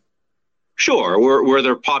York. Sure, where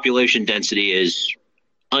their population density is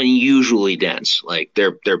unusually dense, like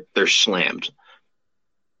they're slammed.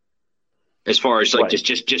 As far as like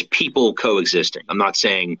just people coexisting. I'm not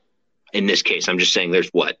saying in this case. I'm just saying there's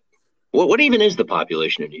what even is the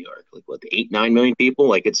population of New York? Like what, 8-9 million people?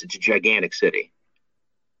 Like it's a gigantic city.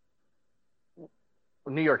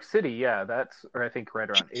 New York City, yeah, that's, or I think right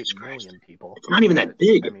around 8 million people. It's not even that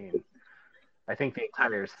big. I mean, I think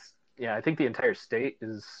the entire state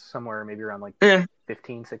is somewhere maybe around like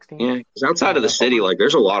 15, 16. Yeah, because outside of the city, like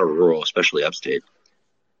there's a lot of rural, especially upstate.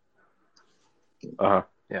 Yeah.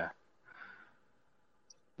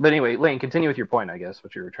 But anyway, Lane, continue with your point, I guess,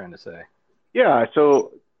 what you were trying to say. Yeah,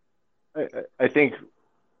 so I think,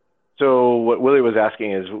 so what Willie was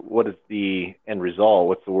asking is, what is the end result?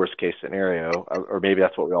 What's the worst case scenario? Or maybe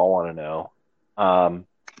that's what we all want to know.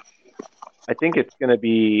 I think it's going to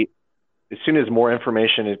be, as soon as more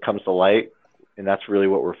information comes to light, and that's really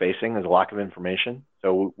what we're facing, is a lack of information.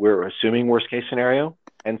 So we're assuming worst case scenario,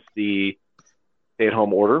 hence the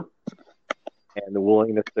stay-at-home order and the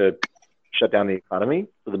willingness to shut down the economy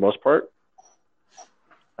for the most part.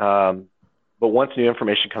 But once new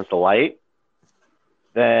information comes to light,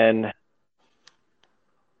 then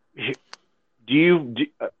do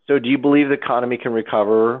you believe the economy can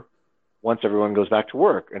recover once everyone goes back to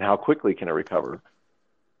work, and how quickly can it recover?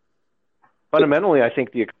 Fundamentally, I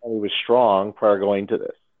think the economy was strong prior going to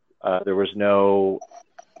this. There was no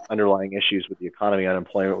underlying issues with the economy.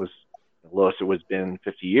 Unemployment was the lowest it was been in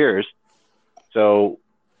 50 years. So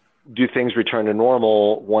do things return to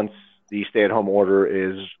normal once the stay-at-home order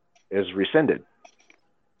is rescinded?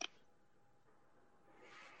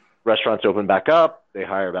 Restaurants open back up. They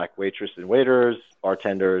hire back waitresses and waiters,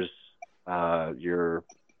 bartenders. Your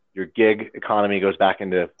gig economy goes back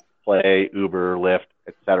into play, Uber, Lyft,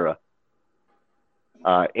 etc.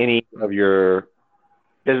 Any of your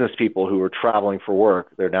business people who were traveling for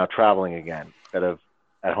work, they're now traveling again instead of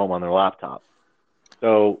at home on their laptop.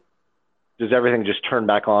 So does everything just turn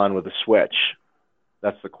back on with a switch?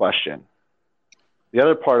 That's the question. The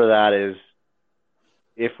other part of that is,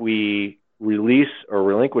 if we release or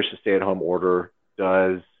relinquish the stay-at-home order,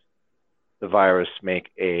 does the virus make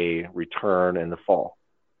a return in the fall?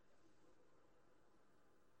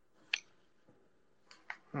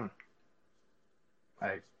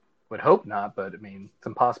 I would hope not, but I mean, it's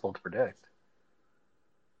impossible to predict.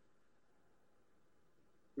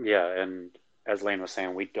 Yeah, and as Lane was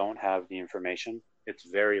saying, we don't have the information. It's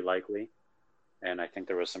very likely, and I think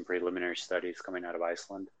there was some preliminary studies coming out of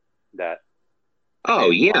Iceland that. Oh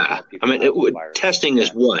yeah, I mean, testing is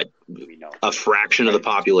what, a fraction of the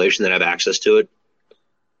population that have access to it.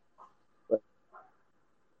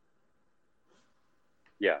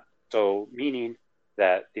 Yeah, so meaning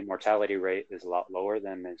that the mortality rate is a lot lower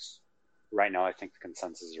than this. Right now, I think the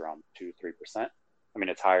consensus is around 2-3%. I mean,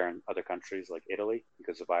 it's higher in other countries like Italy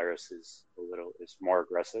because the virus is more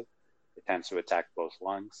aggressive. It tends to attack both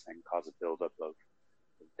lungs and cause a buildup of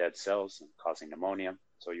dead cells and causing pneumonia.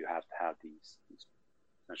 So you have to have these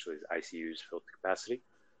essentially ICUs filled to capacity.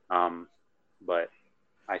 But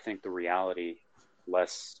I think the reality,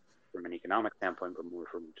 less from an economic standpoint, but more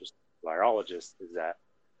from just virologists, is that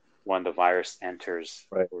when the virus enters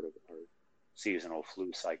sort of a seasonal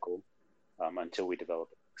flu cycle, until we develop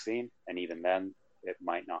a vaccine, and even then, it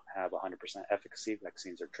might not have 100% efficacy.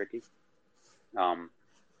 Vaccines are tricky.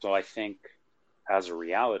 So I think as a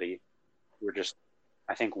reality,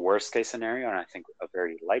 I think worst case scenario, and I think a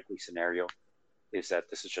very likely scenario, is that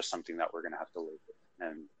this is just something that we're going to have to live with.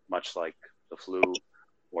 And much like the flu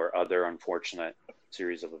or other unfortunate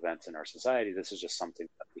series of events in our society, this is just something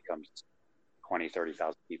that becomes 20,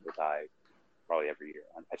 30,000 people die probably every year.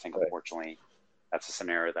 I think, unfortunately, that's a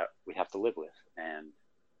scenario that we have to live with, and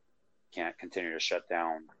can't continue to shut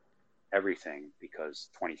down everything because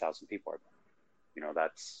 20,000 people are dying.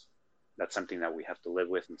 That's something that we have to live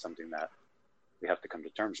with and something that we have to come to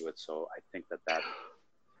terms with. So I think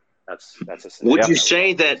that's a scenario. Would you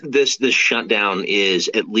say that this shutdown is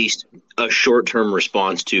at least a short-term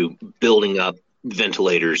response to building up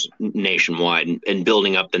ventilators nationwide and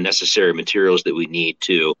building up the necessary materials that we need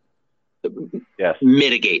to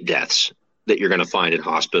mitigate deaths that you're going to find in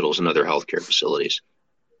hospitals and other healthcare facilities?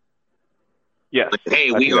 Yes. Like,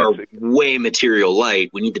 hey, we are way material light.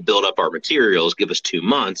 We need to build up our materials. Give us 2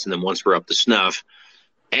 months, and then once we're up to snuff,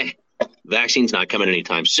 Vaccine's not coming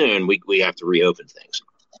anytime soon. We have to reopen things.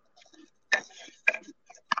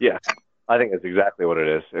 Yeah, I think that's exactly what it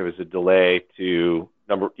is. It was a delay to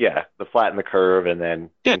flatten the curve and then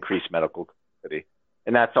increase medical capacity.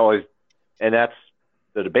 And that's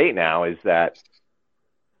the debate now, is that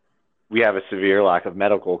we have a severe lack of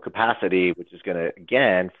medical capacity, which is going to,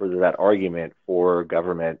 again, further that argument for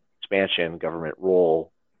government expansion, government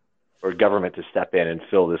role, or government to step in and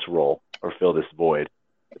fill this role or fill this void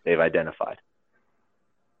that they've identified.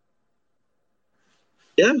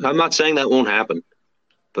 Yeah, I'm not saying that won't happen,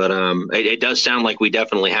 but it does sound like we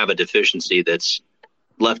definitely have a deficiency that's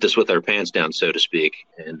left us with our pants down, so to speak.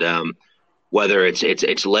 And whether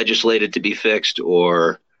it's legislated to be fixed,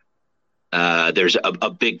 or there's a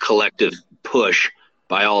big collective push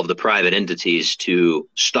by all of the private entities to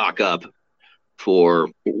stock up for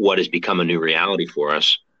what has become a new reality for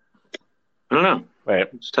us. I don't know. Right.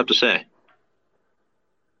 It's tough to say.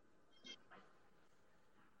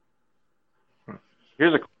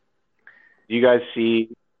 Here's a do you guys see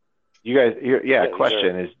you guys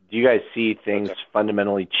question is, do you guys see things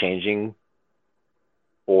fundamentally changing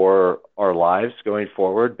for our lives going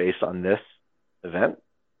forward based on this event?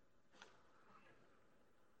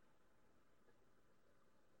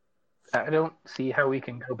 I don't see how we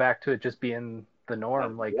can go back to it just being the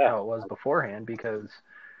norm how it was beforehand, because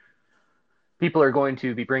people are going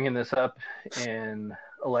to be bringing this up in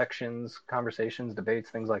elections, conversations, debates,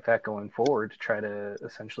 things like that going forward to try to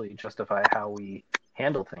essentially justify how we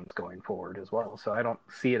handle things going forward as well. So I don't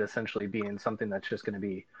see it essentially being something that's just going to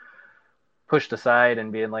be pushed aside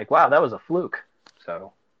and being like, wow, that was a fluke.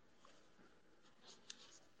 So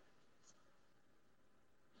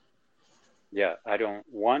yeah, I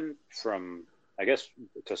guess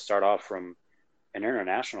to start off from an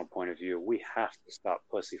international point of view, we have to stop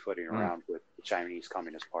pussyfooting around with the Chinese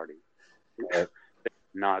Communist Party.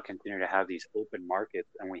 Not continue to have these open markets,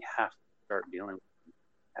 and we have to start dealing with them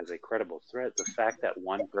as a credible threat. The fact that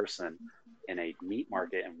one person in a meat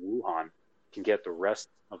market in Wuhan can get the rest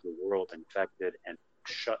of the world infected and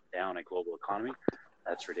shut down a global economy,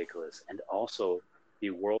 that's ridiculous. And also the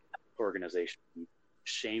World Health Organization,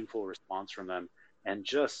 shameful response from them, and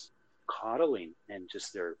just coddling and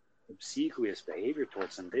just their obsequious behavior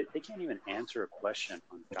towards them. They can't even answer a question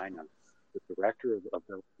on China. The director of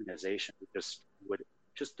the organization would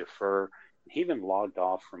just defer. He even logged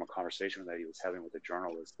off from a conversation that he was having with a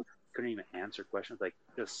journalist. Couldn't even answer questions. Like,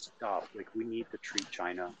 just stop. Like, we need to treat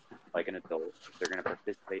China like an adult. If they're going to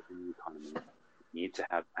participate in the economy, we need to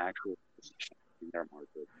have actual position in their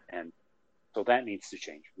market. And so that needs to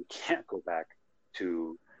change. We can't go back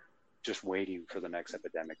to just waiting for the next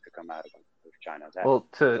epidemic to come out of China. Well,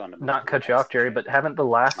 to not cut you off, Jerry, but haven't the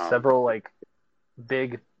last several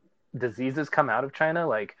big diseases come out of China,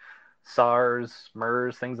 like SARS,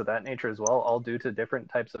 MERS, things of that nature as well, all due to different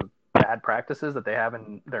types of bad practices that they have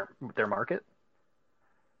in their market?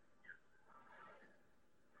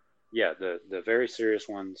 Yeah, the very serious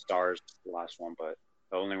one, SARS, the last one, but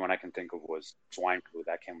the only one I can think of was swine flu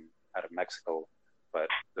that came out of Mexico. But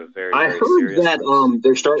the I heard that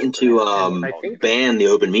they're starting to ban the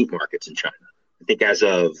open meat markets in China. I think as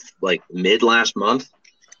of mid last month,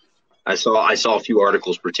 I saw a few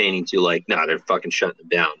articles pertaining to they're fucking shutting them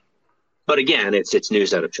down. But again, it's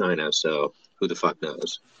news out of China, so who the fuck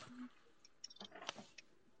knows?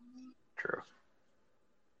 True.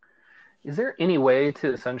 Is there any way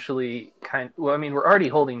to essentially we're already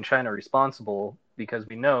holding China responsible because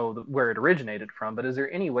we know where it originated from, but is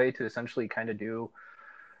there any way to essentially kind of do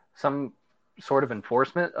some sort of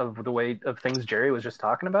enforcement of the way of things Jerry was just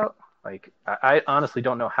talking about? I honestly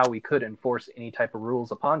don't know how we could enforce any type of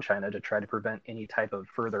rules upon China to try to prevent any type of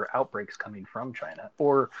further outbreaks coming from China,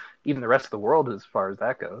 or even the rest of the world as far as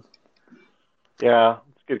that goes. Yeah,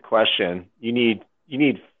 it's a good question. You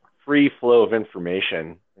need free flow of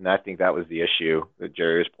information, and I think that was the issue that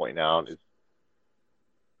Jerry was pointing out. Is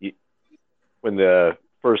when the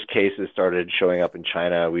first cases started showing up in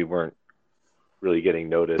China, we weren't really getting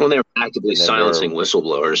noticed. Well, they were actively silencing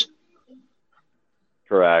whistleblowers.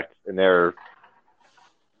 Correct. And they're,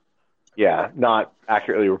 not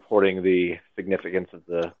accurately reporting the significance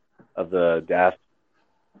of the death.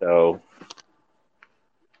 So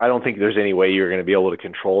I don't think there's any way you're going to be able to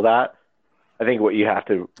control that. I think what you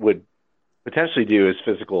would potentially do is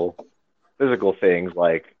physical things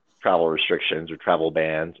like travel restrictions or travel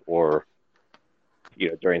bans, or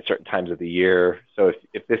during certain times of the year. So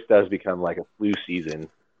if this does become like a flu season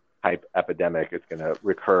type epidemic, it's going to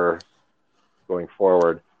recur going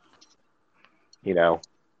forward.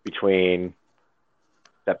 Between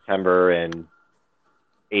September and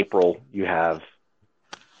April, you have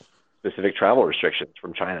specific travel restrictions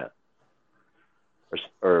from China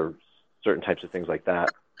or certain types of things like that.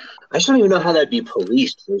 I just don't even know how that'd be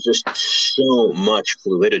policed. There's just so much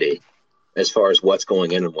fluidity as far as what's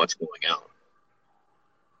going in and what's going out.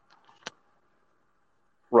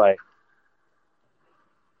 Right.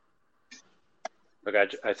 Look,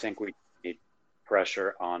 I think we need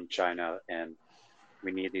pressure on China, and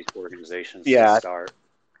we need these organizations to start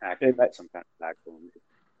acting with some kind of backbone.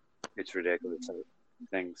 It's ridiculous.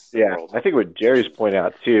 Things. Yeah, I think what Jerry's pointing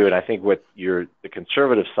out too, and I think what the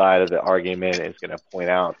conservative side of the argument is going to point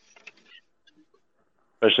out,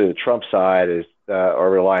 especially the Trump side, is our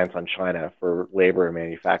reliance on China for labor and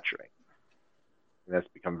manufacturing. And that's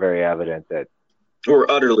become very evident that we're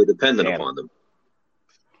utterly dependent upon them.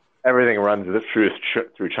 Everything runs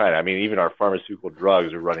through China. I mean, even our pharmaceutical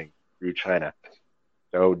drugs are running through China.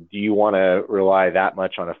 So do you want to rely that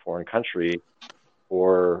much on a foreign country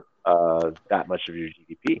for that much of your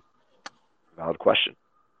GDP? Valid question.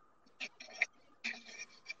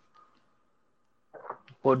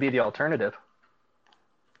 What would be the alternative?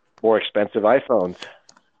 More expensive iPhones.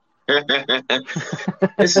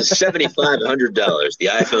 This is $7,500, the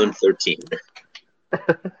iPhone 13.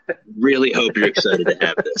 Really hope you're excited to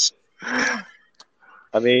have this.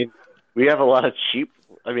 I mean, we have a lot of cheap.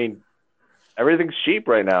 I mean, everything's cheap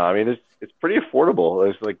right now. I mean, it's pretty affordable.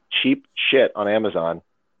 There's like cheap shit on Amazon,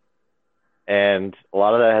 and a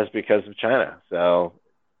lot of that is because of China. So,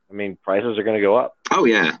 I mean, prices are going to go up. Oh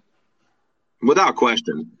yeah, without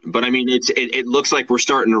question. But I mean, it looks like we're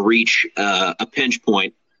starting to reach a pinch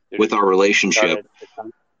point with our relationship. I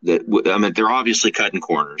mean, they're obviously cutting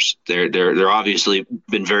corners. They're obviously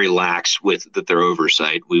been very lax with their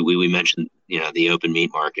oversight. We mentioned, the open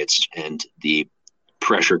meat markets and the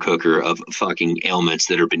pressure cooker of fucking ailments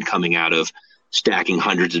that have been coming out of stacking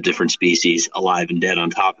hundreds of different species alive and dead on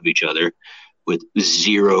top of each other with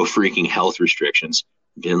zero freaking health restrictions.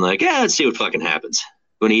 Being like, yeah, let's see what fucking happens.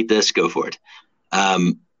 Want to eat this? Go for it.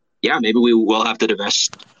 Yeah, maybe we will have to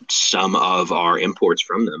divest some of our imports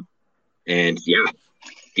from them. And yeah,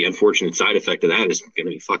 the unfortunate side effect of that is going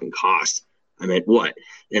to be fucking cost. I mean, what?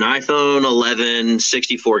 An iPhone 11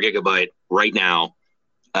 64 gigabyte right now,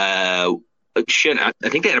 shit, I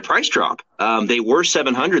think they had a price drop. They were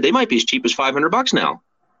 $700. They might be as cheap as $500 now.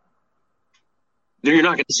 You're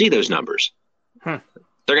not going to see those numbers. They're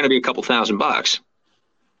going to be a couple $1,000.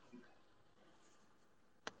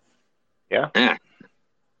 Yeah. And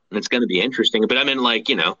it's going to be interesting. But I mean, like,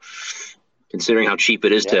 considering how cheap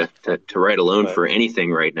it is to write a loan for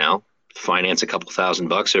anything right now, finance a couple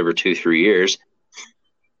 $1,000 over 2-3 years,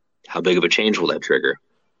 how big of a change will that trigger?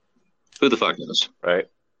 Who the fuck knows? Right.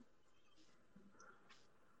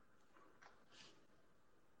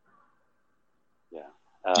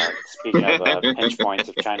 Speaking of pinch points,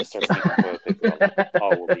 if China starts making toilet paper,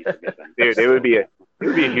 all will be forgiven. Dude, it would be a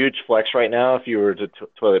huge flex right now if you were to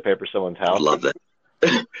toilet paper someone's house. I love that.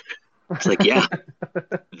 It's like, yeah,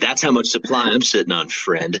 that's how much supply I'm sitting on,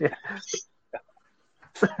 friend.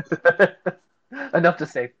 Yeah. Enough to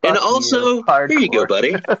say. And also, here you go,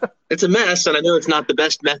 buddy. It's a mess, and I know it's not the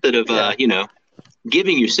best method of,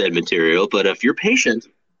 giving you said material. But if you're patient,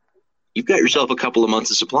 you've got yourself a couple of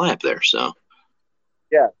months of supply up there. So.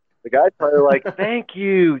 Yeah, the guy's probably like, thank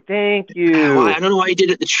you. Oh, I don't know why you did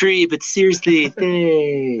it at the tree, but seriously,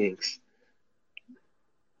 thanks.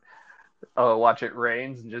 Oh, watch it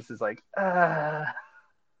rains and just is like, Yeah,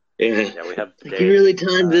 we have you really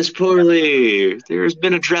timed this poorly. There's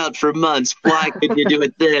been a drought for months. Why couldn't you do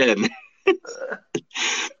it then?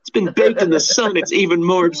 It's been baked in the sun. It's even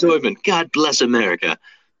more absorbent. God bless America.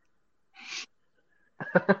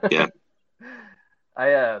 Yeah.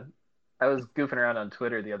 I was goofing around on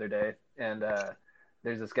Twitter the other day, and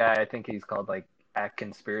there's this guy, I think he's called like at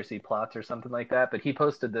Conspiracy Plots or something like that, but he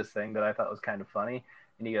posted this thing that I thought was kind of funny,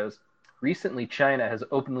 and he goes, recently China has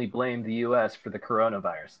openly blamed the U.S. for the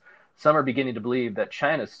coronavirus. Some are beginning to believe that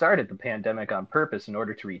China started the pandemic on purpose in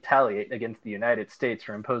order to retaliate against the United States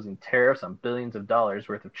for imposing tariffs on billions of dollars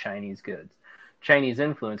worth of Chinese goods. Chinese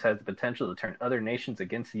influence has the potential to turn other nations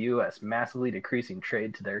against the U.S., massively decreasing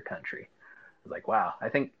trade to their country. I was like, wow, I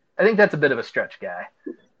think that's a bit of a stretch, guy.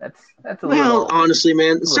 That's a little. Well, honestly,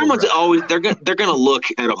 man, someone's rough. always they're gonna look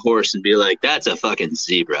at a horse and be like, "That's a fucking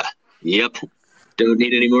zebra." Yep. Don't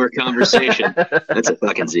need any more conversation. That's a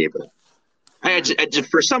fucking zebra.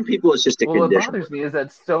 For some people, it's just a condition. What bothers me is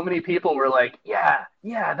that so many people were like, "Yeah,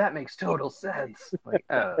 that makes total sense." Like,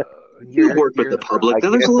 you work with the public.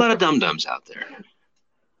 There's a lot of dum-dums out there.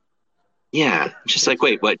 Yeah, just like,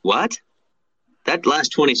 wait, what? That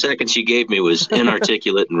last 20 seconds you gave me was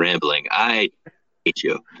inarticulate and rambling. I hate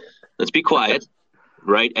you. Let's be quiet.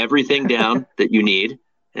 Write everything down that you need.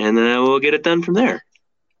 and we'll get it done from there.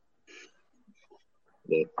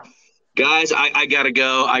 But, guys, I gotta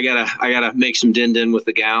go. I gotta make some din with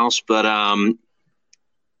the gals. But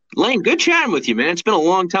Lane, good chatting with you, man. It's been a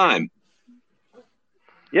long time.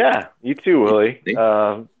 Yeah, you too, Willie.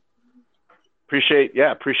 Appreciate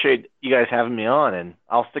you guys having me on, and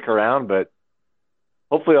I'll stick around, but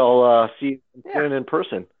hopefully I'll see you soon in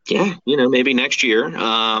person. Yeah, maybe next year.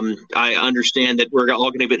 I understand that we're all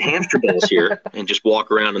going to get hamster balls here and just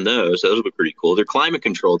walk around in those. Those will be pretty cool. They're climate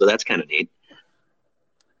controlled, but that's kind of neat.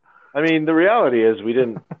 I mean, the reality is we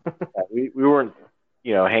weren't,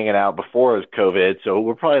 hanging out before COVID, so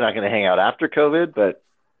we're probably not going to hang out after COVID, but,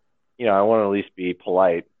 I want to at least be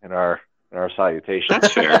polite in our salutation.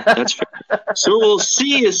 That's fair. That's fair. So we'll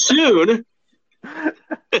see you soon. Can't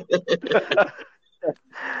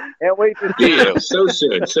wait to see you. So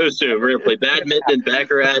soon. We're going to play badminton,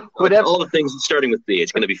 baccarat, all the things starting with B.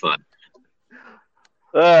 It's going to be fun.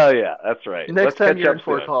 Oh, yeah, that's right. Next time you're in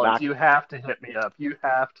Fort Collins, you have to hit me up. You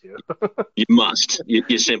have to. You must.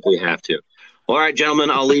 You simply have to. All right, gentlemen,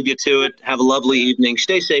 I'll leave you to it. Have a lovely evening.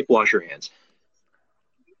 Stay safe. Wash your hands.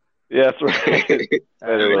 Yeah, that's right.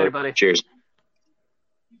 Later, buddy. Cheers.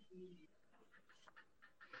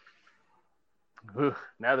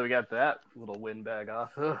 Now that we got that little windbag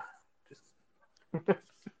off.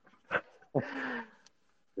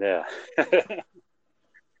 Yeah.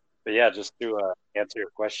 But yeah, just to answer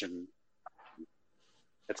your question,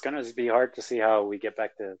 it's going to be hard to see how we get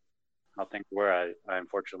back to how things were. I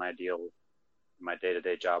unfortunately, I deal in my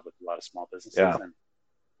day-to-day job with a lot of small businesses, and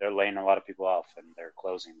they're laying a lot of people off and they're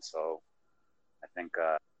closing. So I think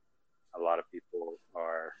a lot of people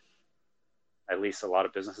are, at least a lot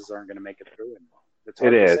of businesses aren't going to make it through. And it's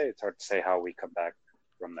hard to say. It's hard to say how we come back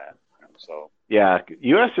from that. So yeah,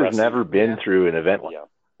 U.S. has never been through an event like that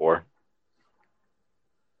before.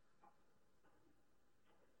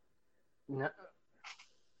 No.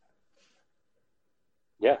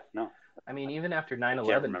 Yeah, no. I mean, even after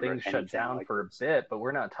 9/11, things shut down for a bit, but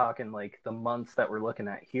we're not talking like the months that we're looking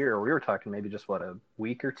at here. We were talking maybe just, a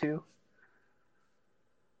week or two?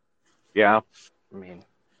 Yeah. I mean...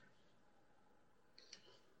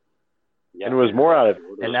 Yeah, and it was more out of...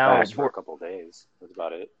 And now it's for a couple of days. That's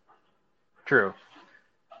about it. True.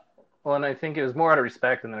 Well, and I think it was more out of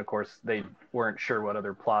respect, and then, of course, they weren't sure what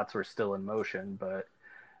other plots were still in motion, but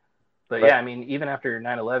yeah, I mean, even after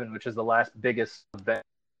 9/11, which is the last biggest event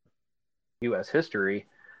in U.S. history,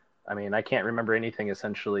 I mean, I can't remember anything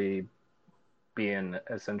being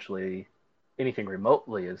anything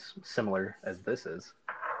remotely as similar as this is.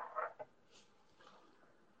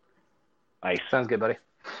 Nice. Sounds good, buddy.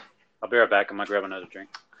 I'll be right back. I'm going to grab another drink.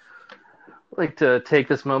 I'd like to take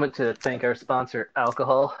this moment to thank our sponsor,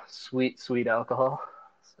 alcohol. Sweet, sweet alcohol.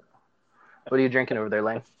 So, what are you drinking over there,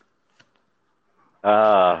 Lane?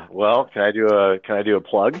 Well, can I do a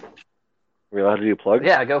plug? Are we allowed to do plugs?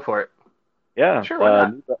 Yeah, go for it. Yeah. Sure,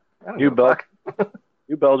 why not? New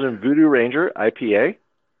Belgian Voodoo Ranger IPA.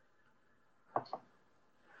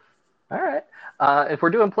 All right. If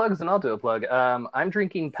we're doing plugs, then I'll do a plug. I'm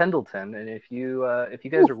drinking Pendleton, and if you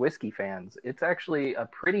guys are whiskey fans, it's actually a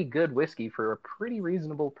pretty good whiskey for a pretty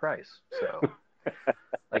reasonable price. So,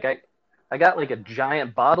 like I got like a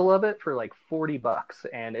giant bottle of it for like $40,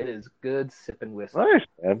 and it is good sipping whiskey. Nice,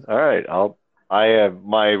 man. All right,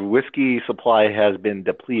 my whiskey supply has been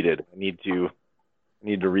depleted. I need to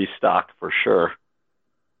restock for sure.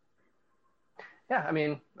 Yeah, I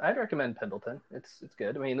mean, I'd recommend Pendleton. It's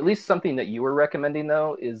good. I mean, at least something that you were recommending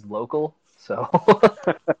though is local. So.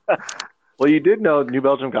 Well, you did know New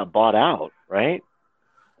Belgium got bought out, right?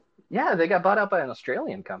 Yeah, they got bought out by an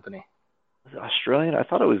Australian company. Was it Australian? I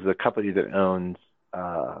thought it was the company that owns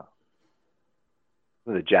the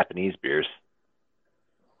Japanese beers.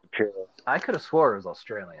 I could have swore it was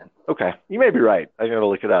Australian. Okay, you may be right. I gotta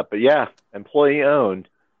look it up, but yeah, employee owned.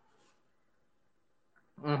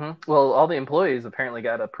 Mm-hmm. Well, all the employees apparently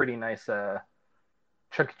got a pretty nice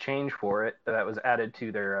chunk of change for it that was added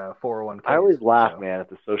to their 401k. I always laugh, man, at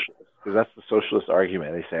the socialists, because that's the socialist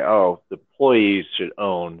argument. They say, "Oh, the employees should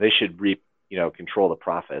own; they should reap, control the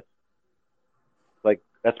profits." Like,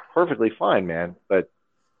 that's perfectly fine, man. But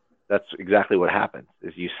that's exactly what happens: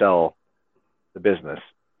 is you sell the business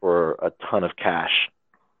for a ton of cash.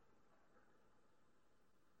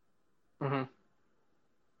 Mm-hmm.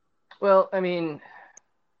 Well, I mean,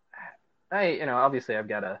 obviously I've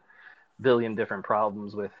got a billion different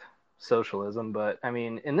problems with socialism, but I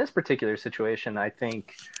mean, in this particular situation, I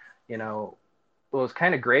think, what was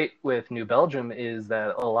kind of great with New Belgium is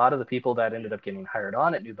that a lot of the people that ended up getting hired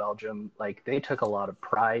on at New Belgium, like, they took a lot of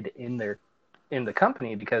pride in the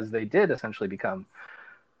company because they did essentially become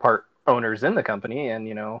part owners in the company, and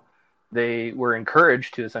they were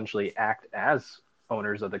encouraged to essentially act as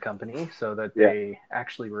owners of the company so that they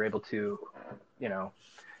actually were able to, you know,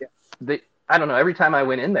 they I don't know. Every time I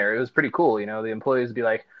went in there, it was pretty cool. The employees would be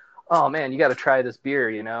like, "Oh man, you got to try this beer,"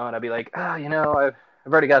 and I'd be like, I've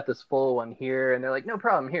already got this full one here, and they're like, "No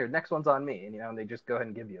problem, here, next one's on me," and they just go ahead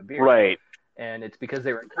and give you a beer. Right. And it's because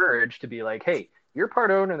they were encouraged to be like, "Hey, you're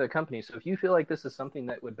part owner of the company, so if you feel like this is something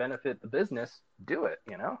that would benefit the business, do it."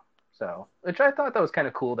 So, which I thought that was kind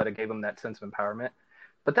of cool that it gave them that sense of empowerment.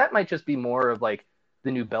 But that might just be more of like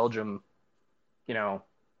the New Belgium, you know,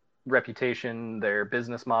 reputation, their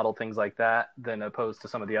business model, things like that, than opposed to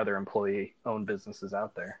some of the other employee-owned businesses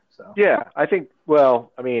out there. So yeah, I think.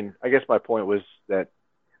 Well, I mean, I guess my point was that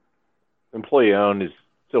employee-owned is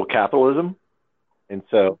still capitalism, and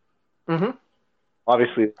so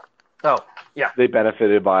obviously, they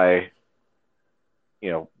benefited by,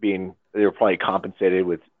 they were probably compensated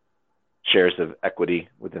with shares of equity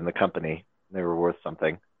within the company. They were worth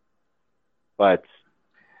something, but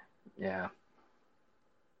yeah.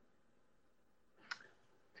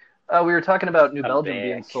 We were talking about New Belgium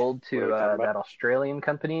being sold to that Australian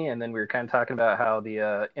company, and then we were kind of talking about how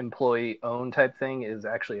the employee-owned type thing is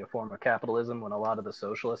actually a form of capitalism, when a lot of the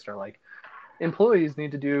socialists are like, employees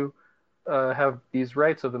need to have these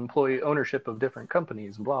rights of employee ownership of different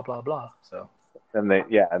companies, and blah, blah, blah. So. And then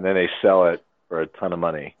they sell it for a ton of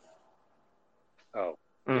money. Oh.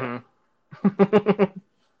 Mm-hmm.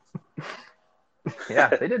 Yeah,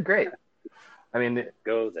 they did great. I mean,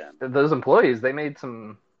 go then. Those employees, they made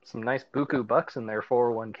some nice buku bucks in their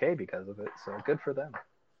 401k because of it. So good for them.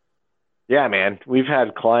 Yeah, man. We've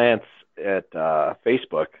had clients at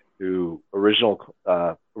Facebook who original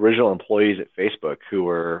employees at Facebook who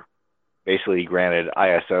were basically granted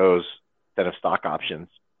ISOs instead of stock options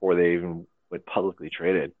before they even went publicly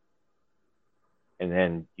traded. And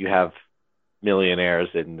then you have millionaires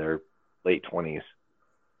in their late 20s,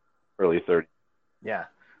 early 30s. Yeah.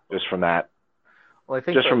 Just from that. Well, I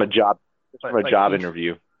think from a job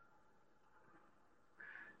interview.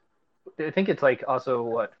 I think it's like also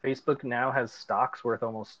what Facebook now has stocks worth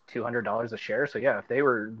almost $200 a share. So yeah, if they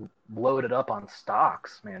were loaded up on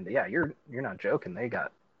stocks, man, yeah, you're not joking. They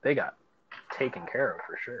got taken care of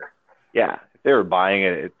for sure. Yeah, if they were buying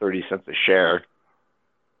it at 30 cents a share,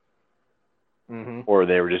 or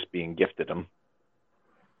they were just being gifted them.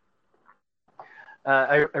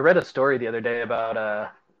 I read a story the other day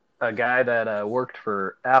about a guy that worked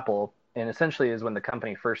for Apple, and essentially is when the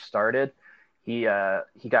company first started. He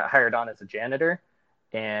got hired on as a janitor,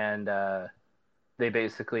 and they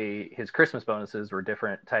basically, his Christmas bonuses were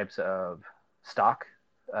different types of stock,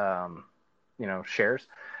 shares,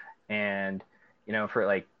 and for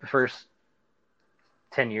like the first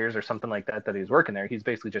 10 years or something like that he was working there, he's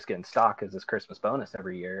basically just getting stock as his Christmas bonus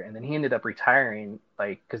every year. And then he ended up retiring,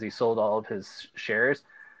 like, because he sold all of his shares.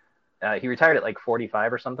 He retired at like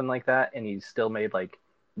 45 or something like that, and he still made like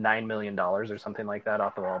 $9 million or something like that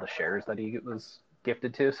off of all the shares that he was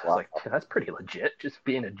gifted to. So I was like, that's pretty legit, just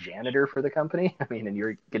being a janitor for the company. I mean, and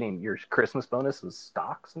you're getting your Christmas bonus with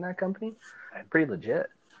stocks in that company. Pretty legit.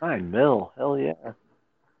 $9 million, hell yeah.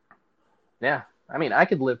 Yeah, I mean, I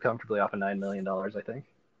could live comfortably off of $9 million, I think.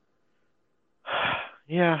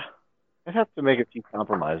 Yeah, I'd have to make a few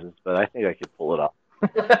compromises, but I think I could pull it off.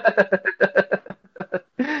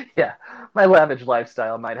 Yeah, my lavish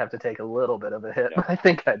lifestyle might have to take a little bit of a hit, but I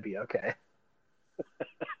think I'd be okay.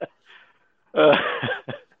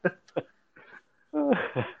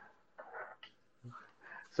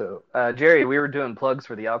 So, Jerry, we were doing plugs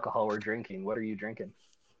for the alcohol we're drinking. What are you drinking?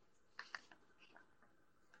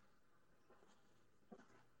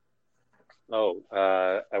 Oh,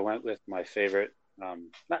 I went with my favorite,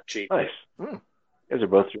 not cheap. Nice. You guys are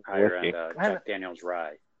both higher end Jack Daniel's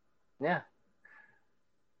Rye. Yeah.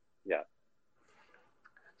 Yeah.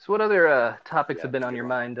 So what other topics have been on your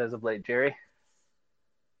mind as of late, Jerry?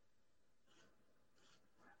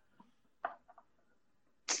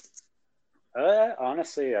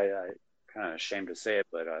 Honestly, I kind of ashamed to say it,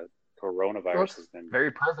 but coronavirus has been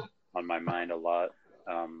very present on my mind a lot.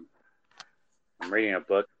 I'm reading a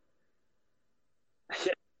book.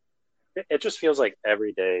 It just feels like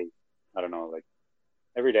every day, I don't know, like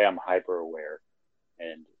every day I'm hyper aware.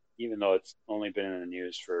 And even though it's only been in the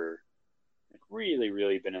news for really,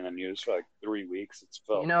 really been in the news for like 3 weeks, it's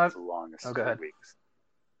felt the longest 3 weeks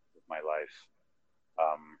of my life.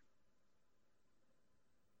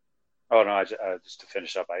 Just to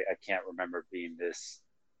finish up, I can't remember being this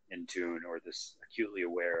in tune or this acutely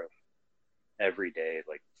aware of every day,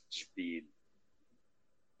 like just being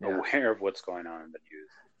aware of what's going on in the news.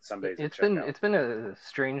 some days it It's check been out. it's been a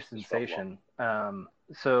strange Just felt low. sensation.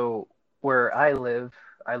 So where I live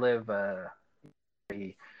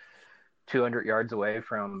 200 yards away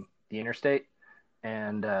from the interstate,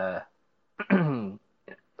 and at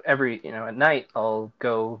night I'll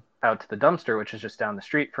go out to the dumpster, which is just down the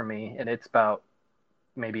street from me, and it's about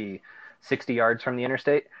maybe 60 yards from the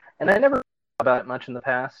interstate. And I never thought about it much in the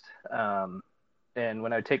past. And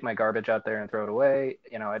when I would take my garbage out there and throw it away,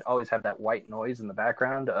 I'd always have that white noise in the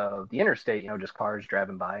background of the interstate, just cars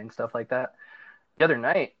driving by and stuff like that. The other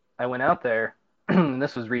night, I went out there, and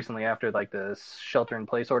this was recently after like the shelter in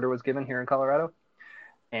place order was given here in Colorado,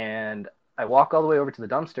 and I walk all the way over to the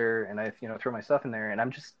dumpster and I, throw my stuff in there, and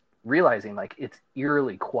I'm just realizing like it's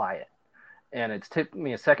eerily quiet, and it's took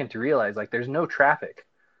me a second to realize like there's no traffic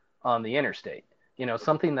on the interstate.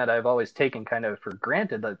 Something that I've always taken kind of for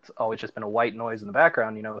granted that's always just been a white noise in the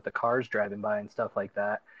background, with the cars driving by and stuff like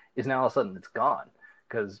that, is now all of a sudden it's gone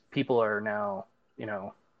because people are now,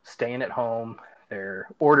 staying at home. They're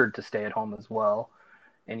ordered to stay at home as well.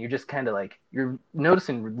 And you're just kind of like, you're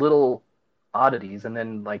noticing little oddities. And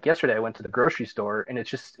then like yesterday, I went to the grocery store, and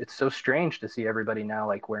it's so strange to see everybody now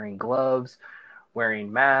like wearing gloves,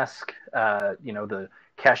 wearing masks. The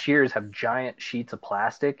cashiers have giant sheets of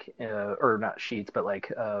plastic, or not sheets, but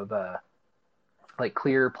like of like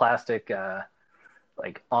clear plastic,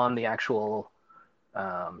 like on the actual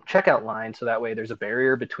checkout line, so that way there's a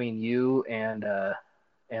barrier between you and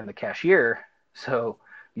the cashier. So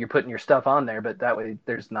you're putting your stuff on there, but that way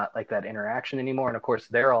there's not like that interaction anymore. And of course,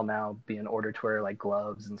 they're all now being ordered to wear like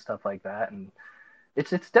gloves and stuff like that. And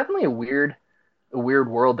it's definitely a weird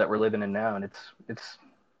world that we're living in now, and it's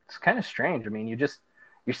kind of strange. I mean,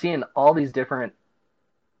 you're seeing all these different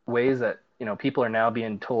ways that people are now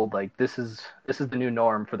being told like this is the new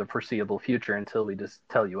norm for the foreseeable future until we just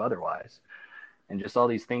tell you otherwise, and just all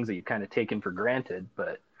these things that you've kind of taken for granted,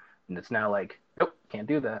 and it's now like nope, can't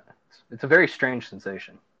do that. It's a very strange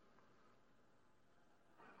sensation.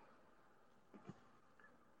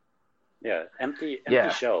 Yeah, empty Yeah,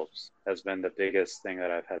 shelves has been the biggest thing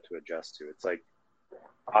that I've had to adjust to. It's like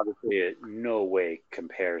obviously it no way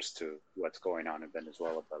compares to what's going on in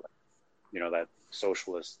Venezuela, but like, that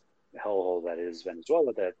socialist hellhole that is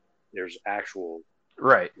Venezuela, that there's actual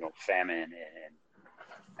right. famine and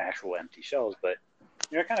actual empty shelves. But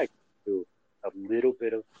kind of do a little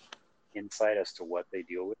bit of insight as to what they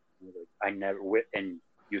deal with. Like, I never, and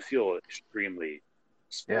you feel extremely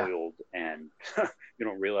Yeah, spoiled, and you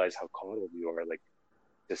don't realize how coddled you are. Like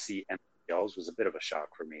to see empty shelves was a bit of a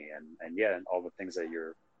shock for me, and yeah, and all the things that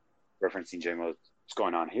you're referencing, JMO, what's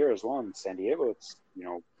going on here as well in San Diego. It's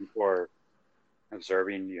people are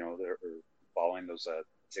observing, they're following those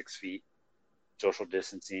 6 feet social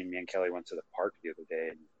distancing. Me and Kelly went to the park the other day,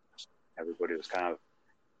 and everybody was kind of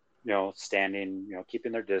standing,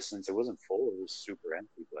 keeping their distance. It wasn't full; it was super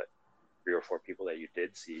empty, but 3 or 4 people that you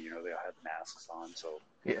did see, they all had masks on, so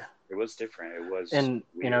yeah. it was different. It was And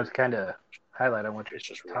weird. to kind of highlight on what you're It's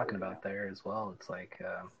just talking reality about now. there as well, it's like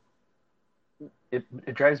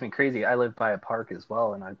it drives me crazy. I live by a park as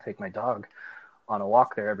well, and I take my dog on a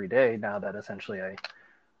walk there every day. Now that essentially I,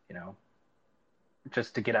 you know,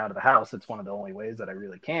 just to get out of the house, it's one of the only ways that I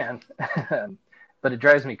really can. But it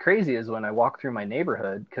drives me crazy is when I walk through my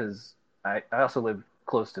neighborhood, because I also live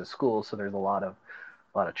close to a school, so there's a lot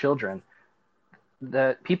of children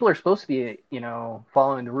that people are supposed to be,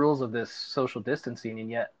 following the rules of this social distancing,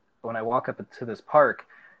 and yet when I walk up to this park,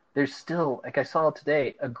 there's still, like I saw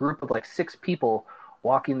today, a group of like 6 people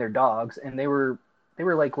walking their dogs, and they were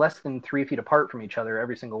like less than 3 feet apart from each other,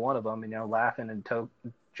 every single one of them, laughing and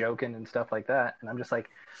joking and stuff like that. And I'm just like,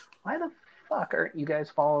 why the fuck aren't you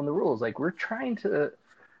guys following the rules? Like we're trying to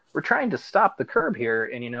stop the curb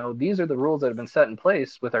here, and these are the rules that have been set in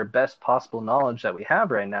place with our best possible knowledge that we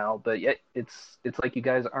have right now, but yet it's like you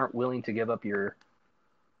guys aren't willing to give up your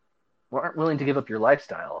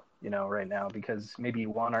lifestyle, right now, because maybe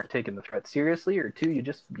one, aren't taking the threat seriously, or two, you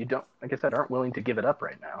don't, like I said, aren't willing to give it up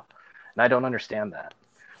right now. And I don't understand that,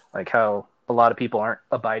 like how a lot of people aren't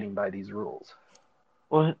abiding by these rules.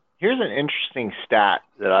 Well, here's an interesting stat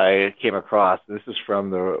that I came across. This is from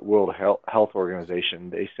the World Health Organization.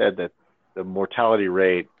 They said that the mortality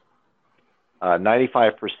rate,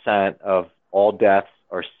 95% of all deaths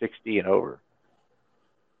are 60 and over.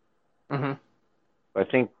 Mm-hmm. I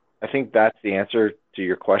think that's the answer to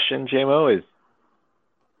your question, JMO, is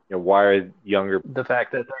why are younger? The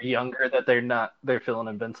fact that they're younger, that they're feeling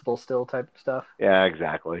invincible still, type of stuff. Yeah,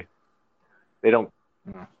 exactly. They don't.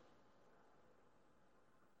 Mm.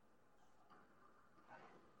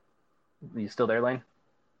 You still there, Lane?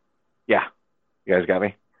 Yeah, you guys got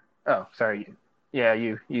me. Oh, sorry. Yeah,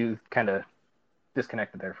 you kind of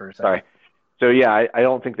disconnected there for a second. Sorry. So yeah, I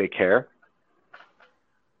don't think they care.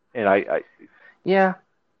 And yeah.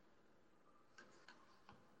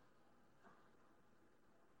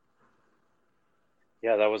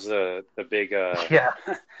 Yeah, that was the big Yeah.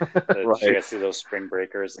 Did you guys see those spring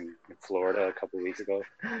breakers in Florida a couple of weeks ago?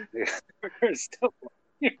 We're still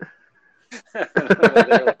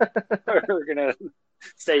we're gonna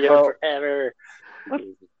stay young forever.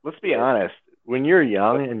 Let's be honest. When you're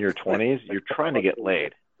young in your 20s, you're trying to get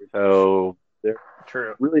laid. So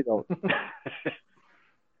True. Really don't.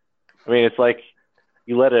 I mean, it's like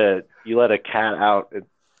you let a cat out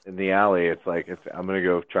in the alley. It's like I'm gonna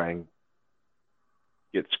go try and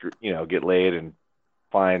get laid and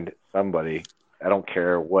find somebody. I don't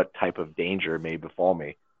care what type of danger may befall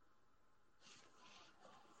me.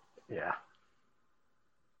 Yeah.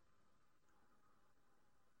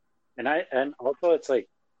 And also it's like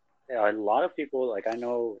a lot of people, like I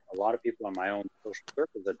know a lot of people in my own social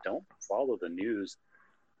circles that don't follow the news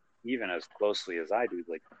even as closely as I do.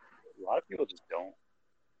 Like a lot of people just don't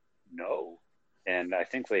know. And I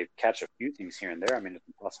think they catch a few things here and there. I mean, it's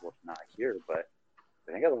impossible to not hear, but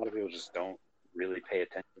I think a lot of people just don't really pay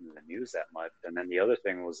attention to the news that much. And then the other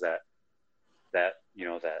thing was that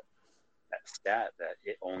stat that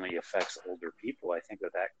it only affects older people. I think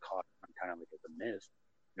that caught on kind of like as a myth.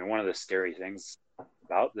 You know, one of the scary things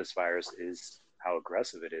about this virus is how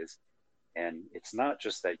aggressive it is, and it's not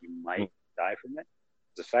just that you might die from it.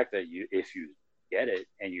 It's the fact that if you get it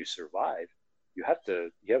and you survive, you have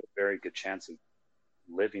a very good chance of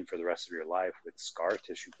living for the rest of your life with scar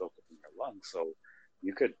tissue built up in your lungs. So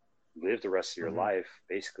you could live the rest of your life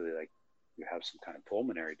basically like you have some kind of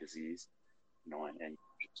pulmonary disease, and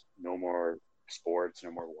just no more sports,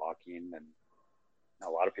 no more walking, and a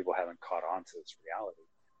lot of people haven't caught on to this reality.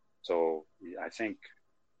 So I think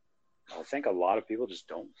a lot of people just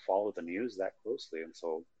don't follow the news that closely, and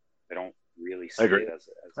so they don't really see it as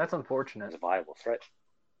that's unfortunate, as a viable threat.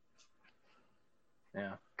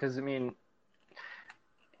 Yeah, because I mean,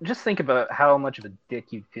 just think about how much of a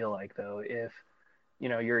dick you'd feel like though if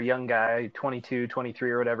you're a young guy, 22,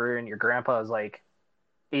 23 or whatever, and your grandpa is like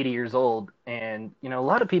 80 years old, and a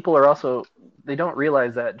lot of people are also, they don't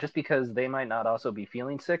realize that just because they might not also be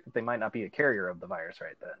feeling sick, that they might not be a carrier of the virus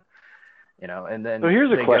right then, and then so here's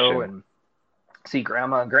a question. Go and see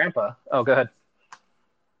grandma and grandpa. Oh, go ahead.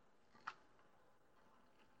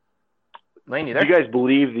 Lane, you there? Do you guys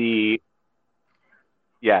believe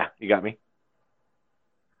yeah, you got me?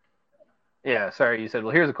 Yeah, sorry, you said,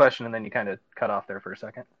 well, here's a question, and then you kind of cut off there for a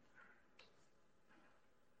second.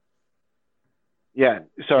 Yeah,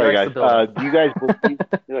 sorry guys. Do you guys believe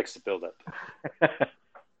he likes to build up?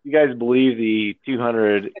 You guys believe the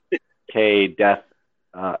 200K death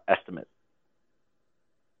estimate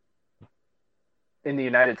in the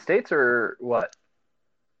United States or what?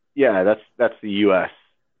 Yeah, that's the U.S.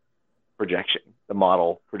 projection. The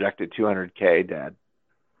model projected 200K dead.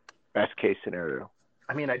 Best case scenario.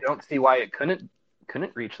 I mean, I don't see why it couldn't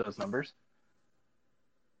reach those numbers.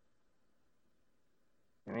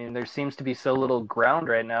 I mean, there seems to be so little ground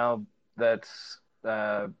right now that's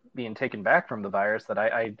being taken back from the virus that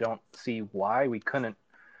I don't see why we couldn't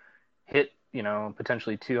hit,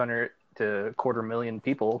 potentially 200 to a 250,000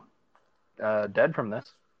 people dead from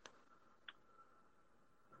this.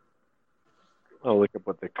 I'll look up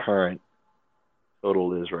what the current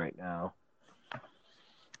total is right now.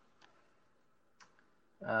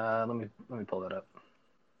 Let me pull that up.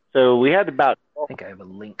 So we had about. I think I have a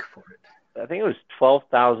link for it. I think it was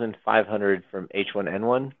 12,500 from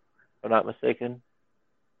H1N1, if I'm not mistaken.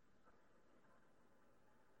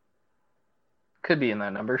 Could be in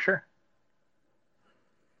that number, sure.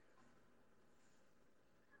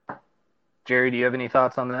 Jerry, do you have any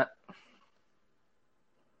thoughts on that?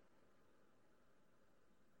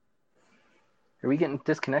 Are we getting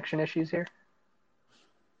disconnection issues here?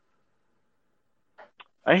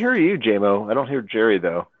 I hear you, JMO. I don't hear Jerry,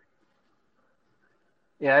 though.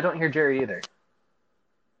 Yeah, I don't hear Jerry either.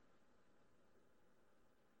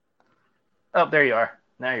 Oh, there you are.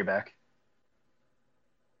 Now you're back.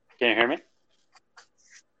 Can you hear me?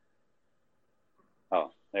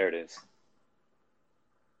 Oh, there it is.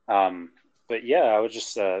 But yeah, I was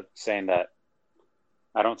just saying that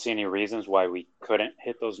I don't see any reasons why we couldn't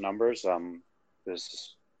hit those numbers.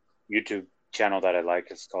 This YouTube channel that I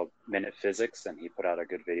like is called Minute Physics, and he put out a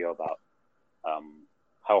good video about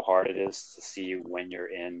how hard it is to see when you're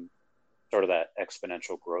in sort of that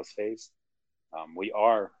exponential growth phase. We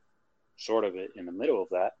are sort of in the middle of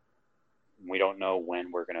that. We don't know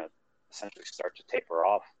when we're going to essentially start to taper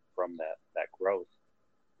off from that growth.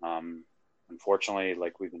 Unfortunately,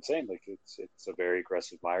 like we've been saying, like it's a very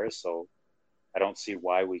aggressive virus, so I don't see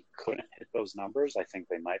why we couldn't hit those numbers. I think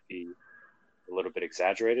they might be a little bit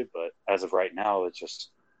exaggerated, but as of right now, it's just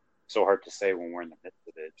so hard to say when we're in the midst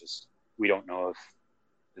of it. Just we don't know if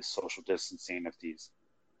this social distancing, if these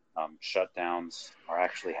shutdowns are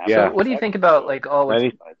actually happening. So what do you think about like all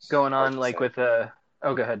what's going on like with oh,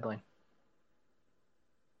 go ahead, Blaine.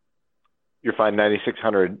 You're fine.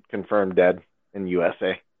 9,600 confirmed dead in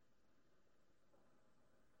USA.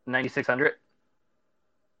 9,600?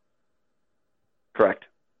 Correct.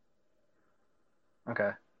 Okay.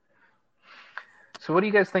 So what do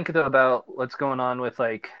you guys think about what's going on with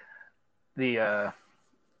like the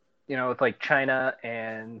with like China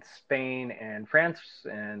and Spain and France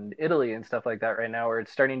and Italy and stuff like that right now, where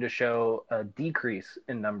it's starting to show a decrease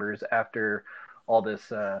in numbers after all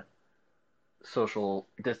this social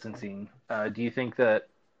distancing? Do you think that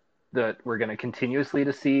we're going to continuously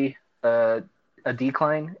to see a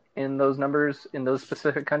decline in those numbers in those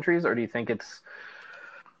specific countries, or do you think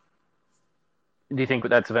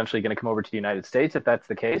that's eventually going to come over to the United States if that's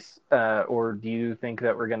the case? Or do you think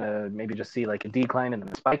that we're going to maybe just see like a decline and then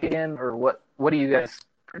a spike again? Or what do you guys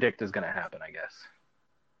predict is going to happen, I guess?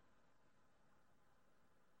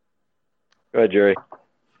 Go ahead, Jerry.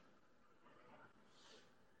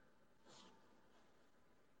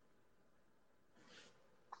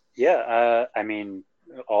 Yeah, I mean,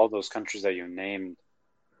 all those countries that you named,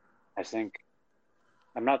 I think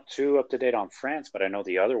I'm not too up to date on France, but I know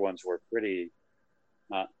the other ones were pretty,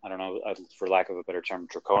 I don't know, for lack of a better term,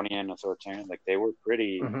 draconian, authoritarian. Like they were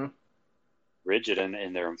pretty rigid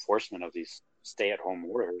in their enforcement of these stay-at-home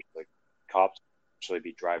orders. Like cops actually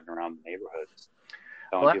be driving around the neighborhoods.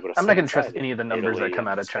 Well, I'm not going to trust any of the numbers that come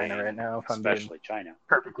out of China right now, if I'm being China.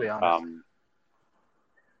 Perfectly honest.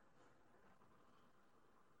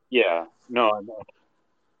 Yeah, no,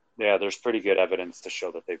 yeah, there's pretty good evidence to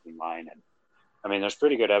show that they've been lying. And I mean, there's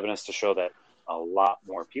pretty good evidence to show that a lot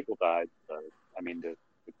more people died. But, I mean, the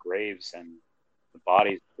graves and the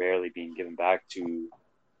bodies barely being given back to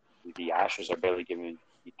the ashes are barely given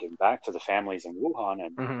back to the families in Wuhan.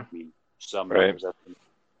 And I mean, some numbers up to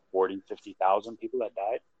 40, 50,000 people that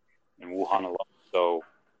died in Wuhan alone. So,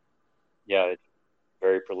 yeah, it's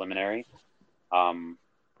very preliminary.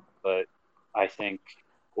 But I think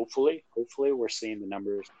hopefully we're seeing the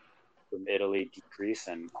numbers from Italy decrease,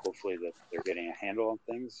 and hopefully that they're getting a handle on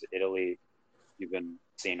things. Italy, you've been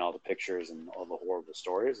seeing all the pictures and all the horrible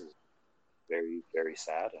stories. Is very, very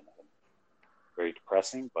sad and very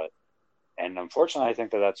depressing. And unfortunately, I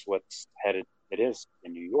think that's what's headed. It is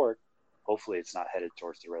in New York. Hopefully, it's not headed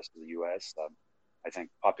towards the rest of the U.S. I think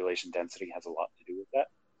population density has a lot to do with that.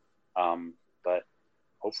 But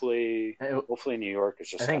hopefully New York is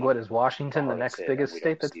just. I think is Washington the next biggest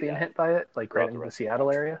state that's being hit by it, like right in the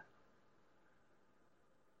Seattle area?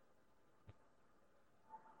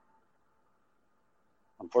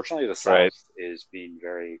 Unfortunately, the South is being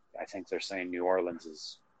very. I think they're saying New Orleans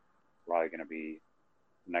is probably going to be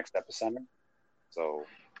the next epicenter. So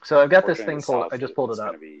I've got this thing pulled. I just pulled it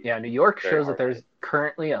up. Yeah, New York shows that there's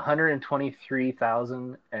currently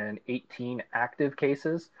 123,018 active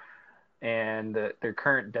cases, and their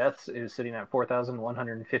current deaths is sitting at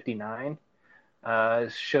 4,159.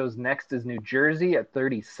 Shows next is New Jersey at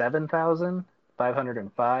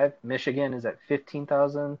 37,505. Michigan is at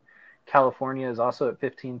 15,000. California is also at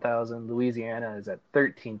 15,000. Louisiana is at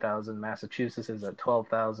 13,000. Massachusetts is at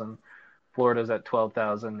 12,000. Florida is at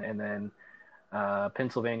 12,000, and then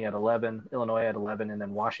Pennsylvania at 11, Illinois at 11, and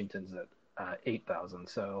then Washington's at 8,000.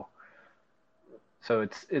 So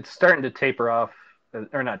it's starting to taper off,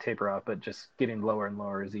 or not taper off, but just getting lower and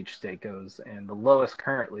lower as each state goes. And the lowest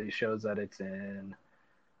currently shows that it's in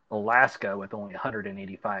Alaska with only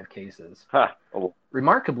 185 cases.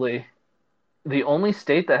 Remarkably, the only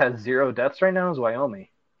state that has 0 deaths right now is Wyoming.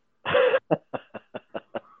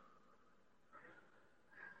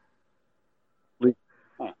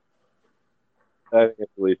 I think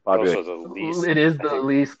it's the least populated. It is the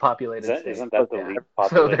least populated state. Isn't that the least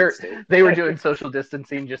populated state? So they were doing social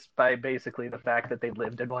distancing just by basically the fact that they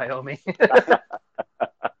lived in Wyoming.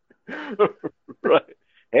 Right.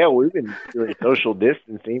 Hell, we've been doing social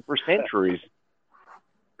distancing for centuries.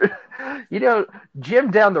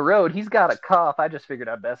 Jim down the road, he's got a cough. I just figured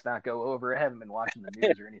I'd best not go over. I haven't been watching the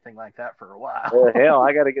news or anything like that for a while. Well, hell,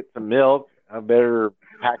 I got to get some milk. I better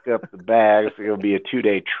pack up the bags. It's going to be a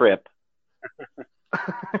 2-day trip.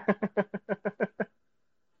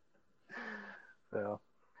 So,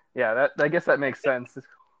 yeah, I guess that makes sense.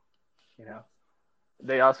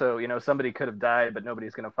 They also, somebody could have died, but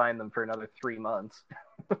nobody's going to find them for another 3 months.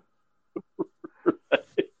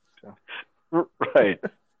 Right.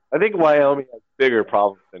 I think Wyoming has bigger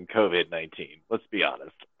problems than COVID-19. Let's be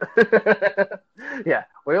honest. Yeah,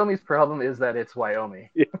 Wyoming's problem is that it's Wyoming.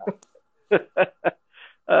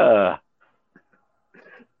 uh,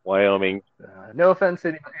 Wyoming. No offense to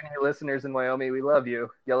any listeners in Wyoming, we love you.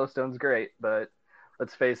 Yellowstone's great, but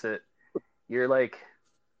let's face it, you're like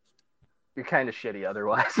you're kind of shitty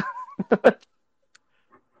otherwise.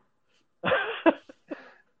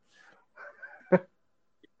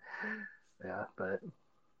 Yeah, but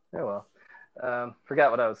oh well.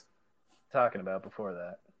 Forgot what I was talking about before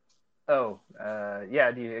that. Oh, yeah.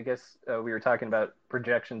 I guess we were talking about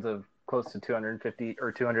projections of close to 250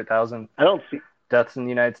 or 200,000 I don't see. deaths in the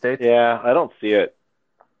United States. Yeah, I don't see it.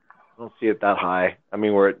 I don't see it that high. I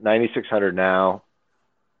mean, we're at 9,600 now.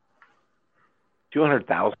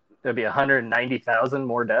 200,000. There'd be 190,000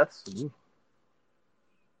 more deaths.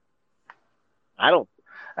 I don't.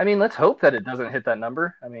 I mean, let's hope that it doesn't hit that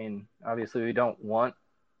number. I mean, obviously, we don't want,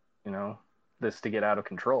 this to get out of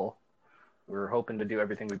control. We're hoping to do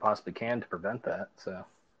everything we possibly can to prevent that. So,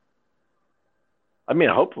 I mean,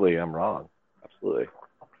 hopefully I'm wrong. Absolutely.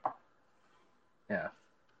 yeah.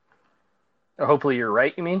 Or hopefully you're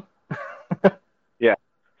right, you mean? Yeah.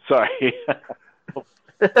 Sorry.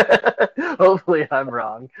 Hopefully I'm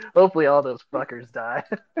wrong. Hopefully all those fuckers die.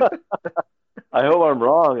 I hope I'm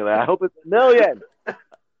wrong, and I hope it's a million.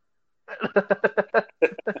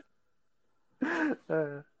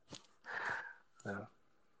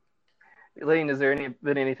 Elaine, has there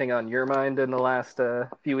been anything on your mind in the last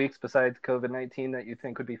few weeks besides COVID-19 that you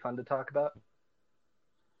think would be fun to talk about?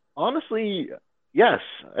 Honestly, yes,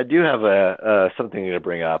 I do have something to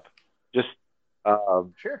bring up. Just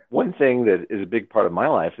Sure. one thing that is a big part of my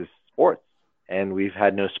life is sports, and we've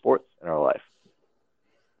had no sports in our life.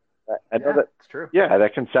 I know that it's true. Yeah,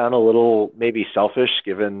 that can sound a little maybe selfish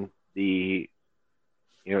given the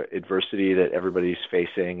adversity that everybody's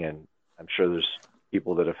facing, and I'm sure there's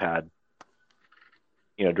people that have had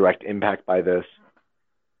direct impact by this.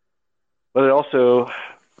 But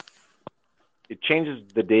it changes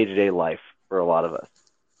the day-to-day life for a lot of us.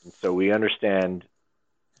 And so we understand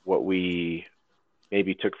what we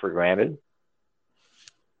maybe took for granted.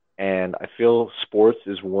 And I feel sports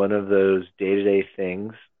is one of those day-to-day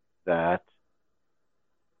things that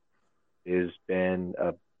has been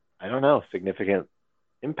significant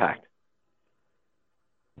impact.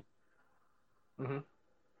 Mm-hmm.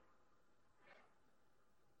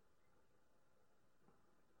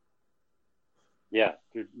 Yeah,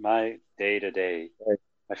 dude, my day-to-day,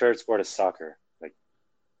 my favorite sport is soccer, like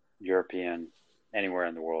European, anywhere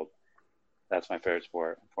in the world. That's my favorite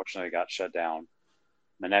sport. Unfortunately, it got shut down.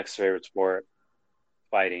 My next favorite sport,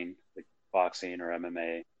 fighting, like boxing or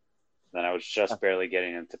MMA. Then I was just barely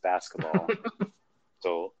getting into basketball.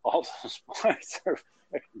 So all those sports are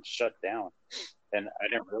fucking shut down. And I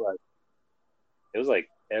didn't realize it was like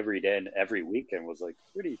every day and every weekend was like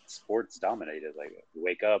pretty sports dominated. Like you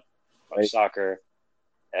wake up, watch soccer,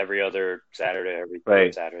 every other Saturday, every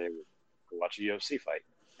third Saturday, we watch a UFC fight.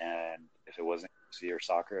 And if it wasn't UFC or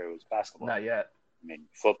soccer, it was basketball. Not yet. I mean,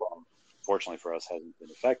 football, fortunately for us, hasn't been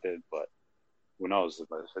affected, but who knows? It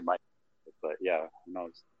might. But yeah, who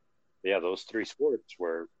knows? But yeah, those three sports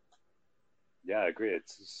were. Yeah, I agree.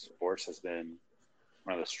 Sports has been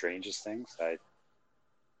one of the strangest things.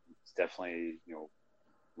 It's definitely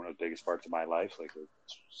one of the biggest parts of my life. Like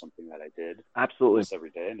it's something that I did absolutely almost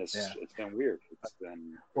every day, and it's been weird. It's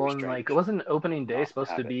been and like wasn't opening day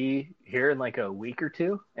supposed to be here in like a week or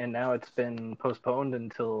two, and now it's been postponed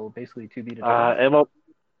until basically to be determined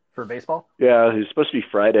for baseball. Yeah, it was supposed to be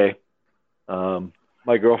Friday.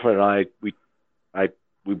 My girlfriend and I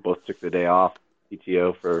we both took the day off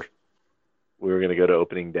PTO we were going to go to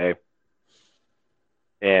opening day,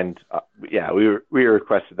 and we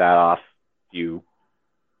requested that off a few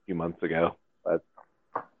months ago, but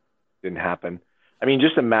didn't happen. I mean,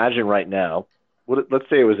 just imagine right now. Let's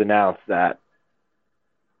say it was announced that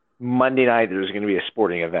Monday night there was going to be a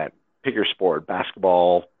sporting event. Pick your sport: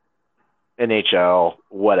 basketball, NHL,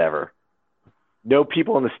 whatever. No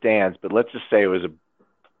people in the stands, but let's just say it was a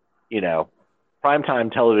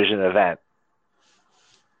primetime television event.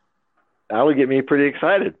 That would get me pretty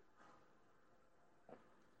excited.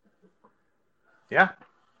 Yeah.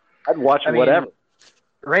 I'd watch whatever.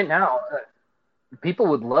 Right now, people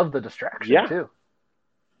would love the distraction too.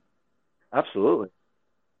 Absolutely.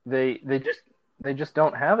 They just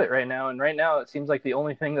don't have it right now, and right now it seems like the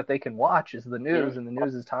only thing that they can watch is the news, and the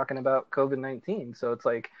news is talking about COVID-19. So it's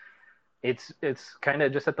like it's kind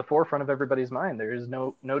of just at the forefront of everybody's mind. There is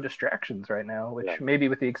no distractions right now, which maybe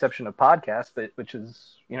with the exception of podcasts, but which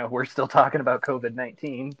is we're still talking about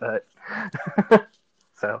COVID-19, but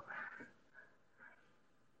so.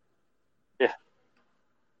 Yeah.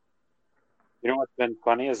 You know what's been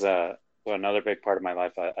funny is so another big part of my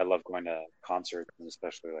life. I love going to concerts, and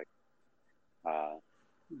especially like uh,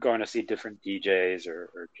 going to see different DJs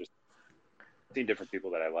or just seeing different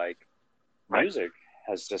people that I like. Right. Music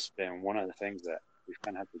has just been one of the things that we've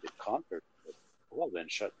kind of had to get concerts that well been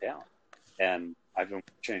shut down. And I've been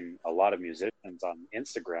watching a lot of musicians on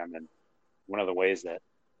Instagram, and one of the ways that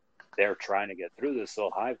they're trying to get through this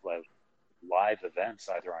little hive live events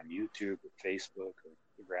either on YouTube or Facebook or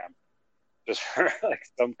Instagram, just for like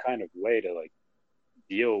some kind of way to like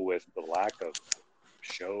deal with the lack of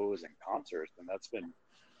shows and concerts. And that's been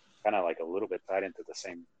kind of like a little bit tied into the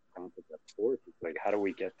same concept of sports. It's like, how do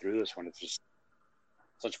we get through this when it's just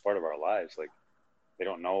such part of our lives? Like, they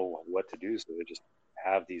don't know what to do, so they just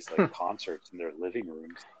have these like concerts in their living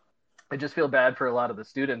rooms. I just feel bad for a lot of the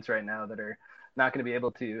students right now that are not going to be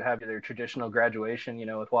able to have their traditional graduation,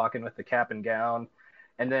 with walking with the cap and gown.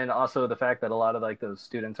 And then also the fact that a lot of like those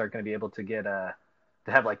students aren't going to be able to get to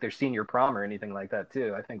have like their senior prom or anything like that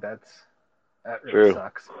too. I think that really True.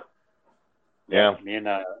 sucks. Yeah. Me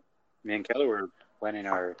and Kelly were planning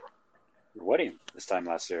our wedding this time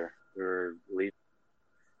last year. We were leaving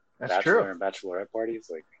That's bachelor true. and bachelorette parties,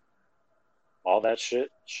 like all that shit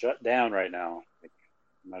shut down right now. Like,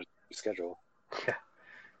 not a schedule. Yeah.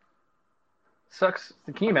 Sucks.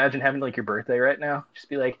 Can you imagine having like your birthday right now? Just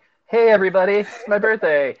be like, hey everybody, it's my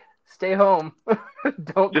birthday. Stay home.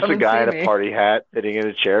 Don't Just come a and guy see in me. a party hat sitting in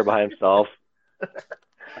a chair by himself with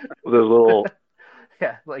his little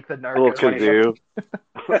Yeah, like the little narco.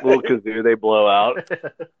 kazoo they blow out.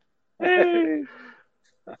 Hey,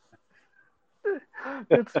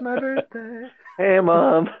 It's my birthday. hey,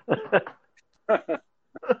 Mom.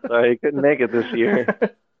 Sorry, you couldn't make it this year.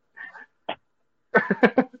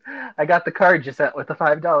 I got the card you sent with the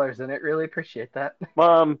 $5 in it. Really appreciate that.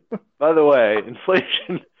 Mom, by the way,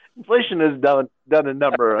 inflation has done a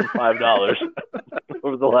number on $5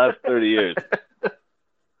 over the last 30 years.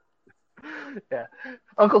 Yeah,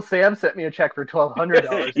 Uncle Sam sent me a check for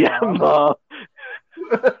 $1,200. Yeah, Mom.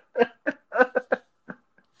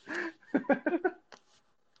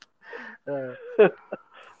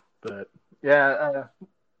 But yeah,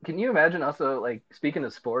 can you imagine also like speaking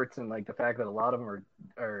of sports and like the fact that a lot of them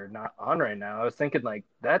are not on right now? I was thinking like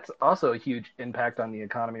that's also a huge impact on the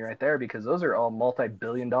economy right there because those are all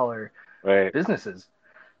multi-billion-dollar Right. businesses,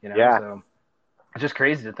 Yeah. So it's just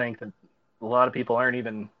crazy to think that a lot of people aren't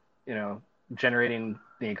even generating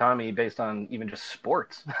the economy based on even just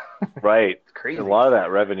sports. Right. It's crazy. And a lot of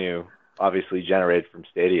that revenue obviously generated from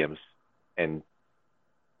stadiums,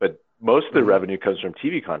 but most of the revenue comes from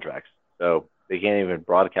TV contracts. So they can't even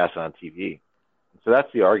broadcast it on TV. So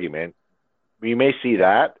that's the argument. We may see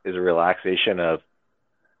that as a relaxation of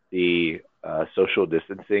the social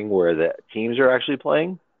distancing where the teams are actually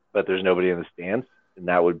playing, but there's nobody in the stands, and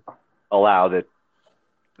that would allow the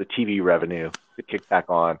TV revenue to kick back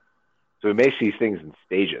on. So we may see things in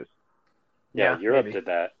stages. Yeah, Europe maybe. did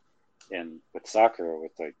that with soccer,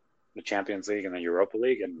 with like the Champions League and the Europa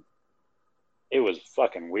League, and it was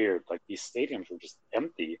fucking weird. Like these stadiums were just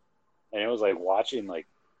empty, and it was like watching like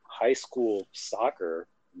high school soccer.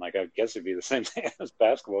 Like I guess it'd be the same thing as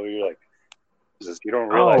basketball. You're like, Jesus, you don't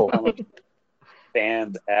realize how much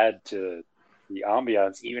fans add to the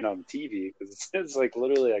ambiance even on TV because it's like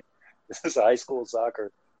literally like this is high school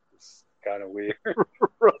soccer. It's kind of weird.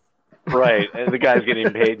 Right, and the guy's getting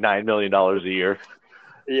paid $9 million a year.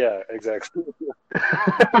 Yeah, exactly.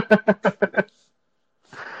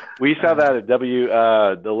 We used to have that at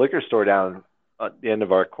the liquor store down at the end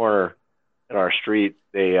of our corner in our street.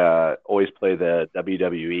 They always play the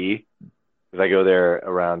WWE because I go there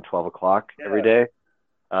around 12 o'clock every day.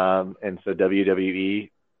 And so WWE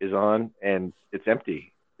is on, and it's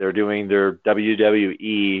empty. They're doing their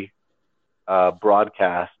WWE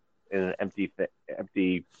broadcast in an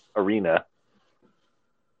empty arena,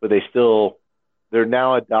 but they're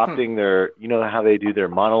now adopting their, how they do their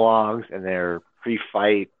monologues and their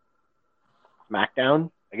pre-fight SmackDown,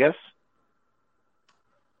 I guess.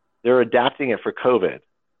 They're adapting it for COVID.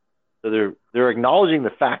 So they're acknowledging the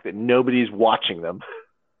fact that nobody's watching them.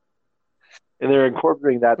 And they're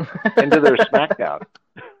incorporating that into their SmackDown.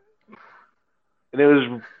 And it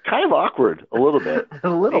was kind of awkward, a little bit. A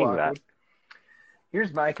little awkward. That.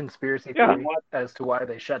 Here's my conspiracy theory as to why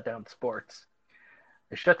they shut down sports.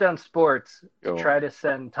 They shut down sports to try to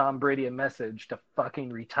send Tom Brady a message to fucking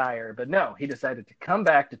retire. But no, he decided to come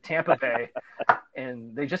back to Tampa Bay,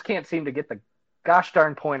 and they just can't seem to get the gosh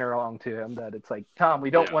darn pointer along to him that it's like, Tom, we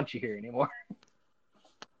don't want you here anymore.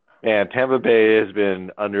 Man, Tampa Bay has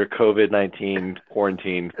been under COVID-19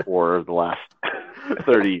 quarantine for the last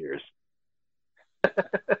 30 years.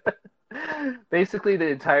 Basically, the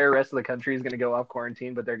entire rest of the country is going to go off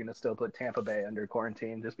quarantine, but they're going to still put Tampa Bay under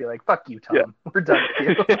quarantine. Just be like, "Fuck you, Yeah. Tom. We're done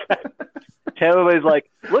with you." Tampa Bay's like,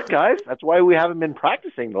 look, guys, that's why we haven't been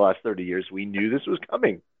practicing the last 30 years. We knew this was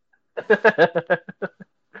coming.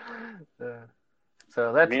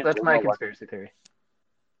 So Me and that's my Jamo conspiracy theory.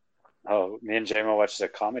 me and Jamo watched a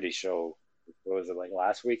comedy show. What was it, like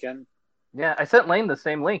last weekend? Yeah, I sent Lane the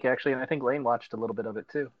same link actually, and I think Lane watched a little bit of it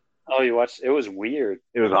too. Oh, you watched? It was weird.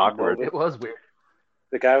 It was awkward. It was weird.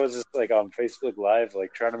 The guy was just like on Facebook Live,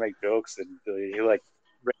 like trying to make jokes, and he like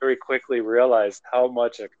very quickly realized how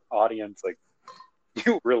much an audience like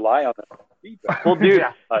you rely on that feedback. Well, dude,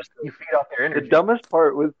 Yeah. You feed off their the energy. dumbest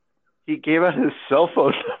part was he gave out his cell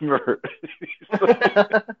phone number.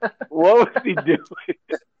 Like, what was he doing?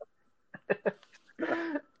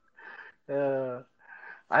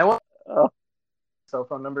 I want Oh. cell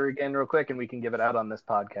phone number again real quick, and we can give it out on this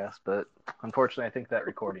podcast. But unfortunately, I think that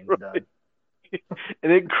recording is done.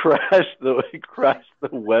 And it crashed the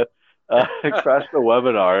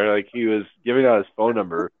webinar. Like he was giving out his phone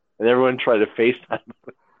number, and everyone tried to FaceTime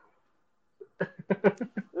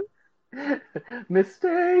him.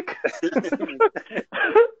 Mistake.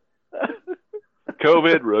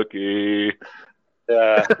 COVID rookie.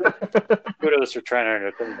 Yeah. Kudos for trying to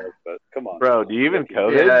entertain us, but come on, Bro, do you even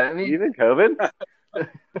COVID? Yeah, I mean- Do you even COVID?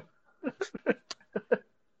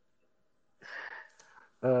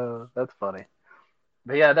 That's funny.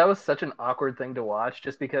 But yeah, that was such an awkward thing to watch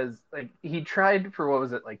just because like he tried for what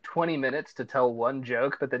was it, like 20 minutes to tell one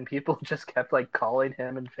joke, but then people just kept like calling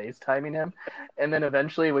him and FaceTiming him. And then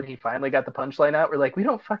eventually when he finally got the punchline out, we're like, we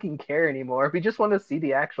don't fucking care anymore. We just want to see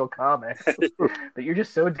the actual comics. But you're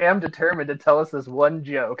just so damn determined to tell us this one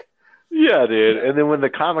joke. Yeah, dude. And then when the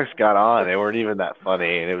comics got on, they weren't even that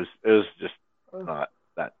funny, and it was just not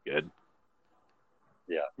that good.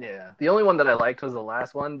 Yeah. The only one that I liked was the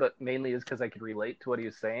last one, but mainly is because I could relate to what he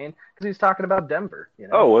was saying because he was talking about Denver. You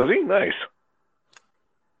know? Oh, was he? Nice.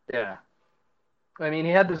 Yeah. I mean,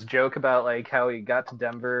 he had this joke about like how he got to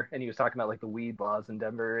Denver and he was talking about like the weed laws in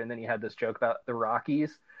Denver, and then he had this joke about the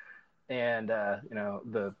Rockies and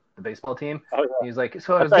the baseball team. Oh, yeah. He was like,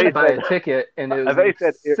 so I was gonna buy a ticket and it was like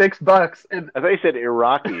 $6. And I thought you said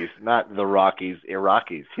Iraqis, not the Rockies.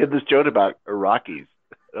 Iraqis. He had this joke about Iraqis.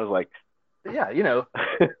 I was like, yeah,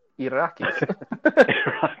 Iraqis.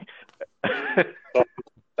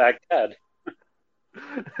 Baghdad.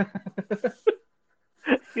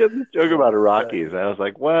 He had this joke about Iraqis, and I was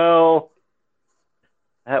like, well,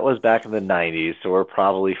 that was back in the 90s, so we're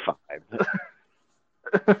probably fine.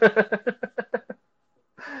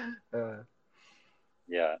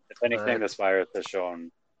 Yeah. If anything, this virus has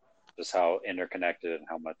shown just how interconnected and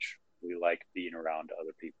how much we like being around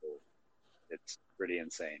other people. It's pretty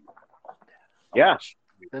insane. Yeah.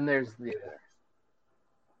 Then there's the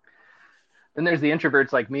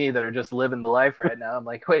introverts like me that are just living the life right now. I'm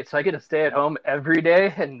like, wait, so I get to stay at home every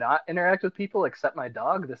day and not interact with people except my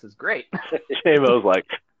dog? This is great. J-Mo's like,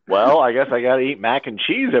 well, I guess I got to eat mac and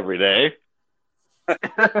cheese every day.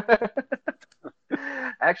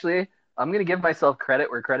 Actually, I'm going to give myself credit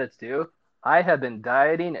where credit's due. I have been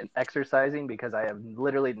dieting and exercising because I have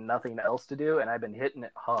literally nothing else to do, and I've been hitting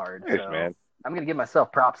it hard. Nice, so man. I'm going to give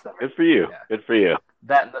myself props there. Good for you. Yeah. Good for you.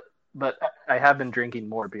 But I have been drinking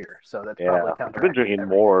more beer, so that's Yeah, probably I've been drinking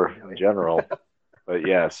more in general. But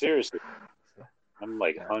yes. Seriously. I'm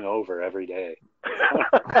like hungover every day.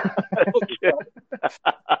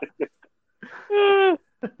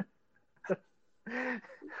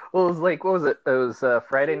 Well, it was like, what was it? It was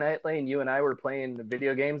Friday night, Lane. You and I were playing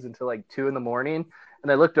video games until like 2 a.m.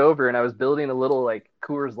 And I looked over and I was building a little like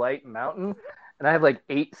Coors Light mountain. And I have like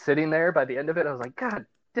 8 sitting there. By the end of it, I was like, God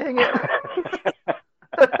dang it.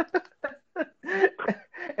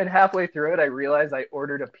 And halfway through it, I realized I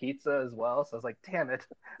ordered a pizza as well. So I was like, damn it.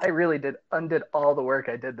 I really undid all the work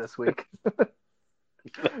I did this week.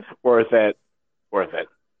 Worth it.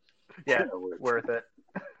 Yeah, worth it.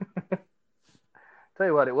 Tell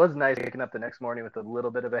you what, it was nice waking up the next morning with a little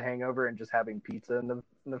bit of a hangover and just having pizza in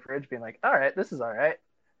the fridge, being like, all right, this is all right.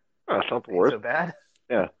 Oh, it's not the Ain't worst. so bad.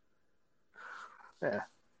 Yeah. Yeah.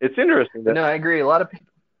 It's interesting. No, I agree. A lot of people.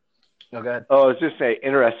 No, go ahead. Oh, I was just saying,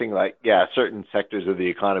 interesting, like, yeah, certain sectors of the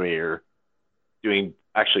economy are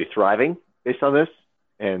actually thriving based on this.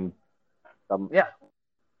 And yeah,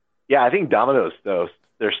 I think Domino's, though,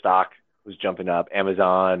 their stock was jumping up.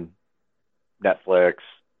 Amazon, Netflix,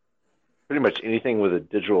 pretty much anything with a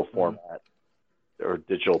digital format or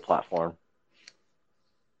digital platform.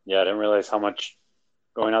 Yeah, I didn't realize how much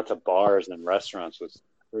going out to bars and restaurants was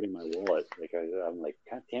hurting my wallet. Like I'm like,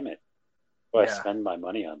 God damn it! What do I spend my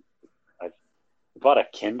money on? I bought a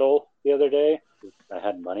Kindle the other day. If I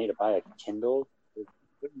had money to buy a Kindle,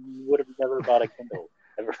 would have never bought a Kindle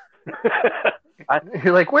ever.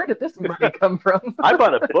 You're like, where did this money come from? I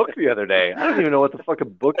bought a book the other day. I don't even know what the fucking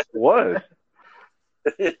book was.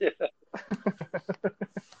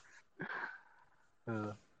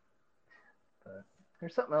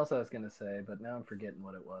 There's something else I was going to say, but now I'm forgetting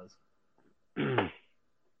what it was.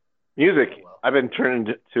 Music. Oh, well. I've been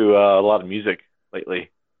turning to a lot of music lately.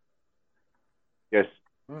 Yes.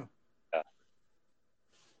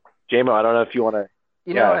 JMO, I don't know if you want to.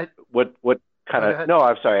 You know, what kind of? No,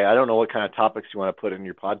 I'm sorry. I don't know what kind of topics you want to put in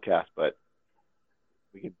your podcast, but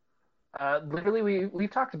we can. Literally,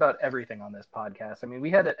 we've talked about everything on this podcast. I mean, we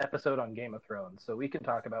had an episode on Game of Thrones, so we can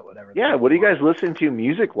talk about whatever. Yeah, what are you guys listening to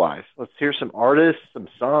music-wise? Let's hear some artists, some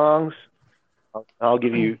songs. I'll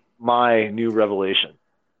give you my new revelation.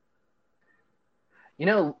 You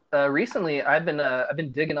know, recently I've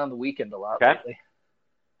been digging on The Weeknd a lot lately.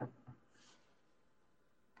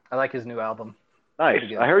 I like his new album. Nice.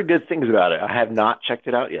 I heard good things about it. I have not checked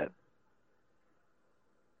it out yet.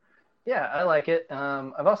 Yeah, I like it.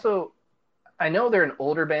 I know they're an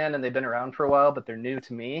older band and they've been around for a while, but they're new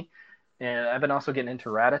to me. And I've been also getting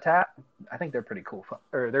into Rat-a-Tat. I think they're pretty cool.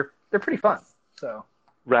 They're pretty fun. So.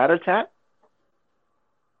 Rat-a-Tat?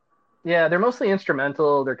 Yeah, they're mostly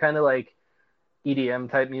instrumental. They're kind of like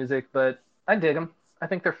EDM type music, but I dig them. I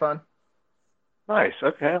think they're fun. Nice.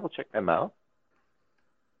 Okay, I'll check them out.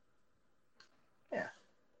 Yeah.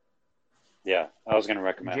 Yeah, I was going to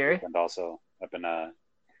recommend Jerry? Weeknd also. I've been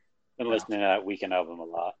listening to that Weeknd album a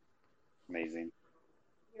lot. Amazing.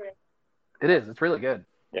 It is. It's really good.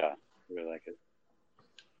 Yeah, I really like it.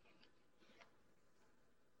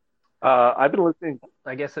 I've been listening.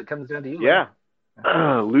 I guess it comes down to you. Yeah.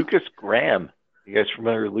 Lucas Graham. You guys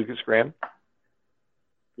familiar with Lucas Graham?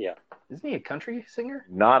 Yeah. Isn't he a country singer?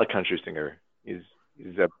 Not a country singer. He's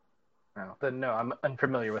a. Oh, then no, I'm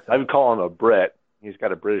unfamiliar with him. I would call him a Brit. He's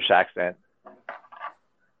got a British accent.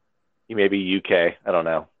 He may be UK. I don't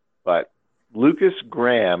know. But Lucas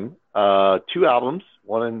Graham, 2 albums.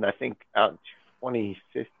 One, I think, out in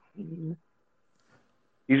 2015.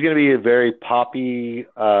 He's going to be a very poppy,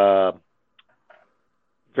 very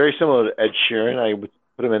similar to Ed Sheeran. I would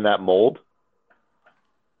put him in that mold.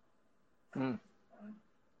 Kind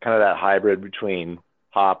of that hybrid between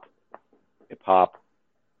pop, hip-hop.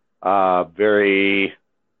 Very,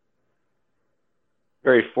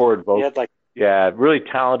 very forward vocal. Really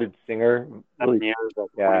talented singer. Really,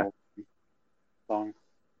 song.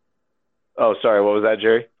 Oh, sorry. What was that,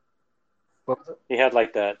 Jerry? What was it? He had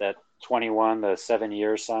like that 21, the 7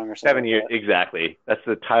 years song or something. 7 years, exactly. That's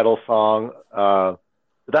the title song.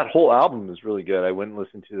 That whole album is really good. I went and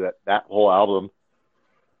listened to that whole album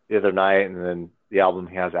the other night, and then the album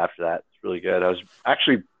he has after that. It's really good. I was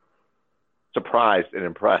actually surprised and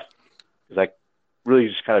impressed because I really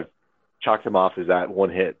just kind of chalked him off as that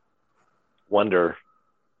one-hit wonder,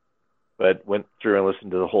 but went through and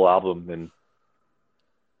listened to the whole album, and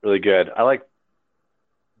really good.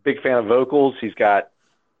 Big fan of vocals. He's got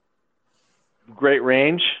great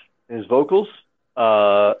range in his vocals.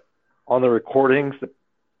 On the recordings, the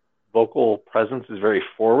vocal presence is very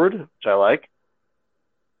forward, which I like.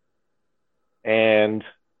 And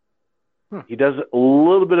he does a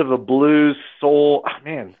little bit of a blues, soul,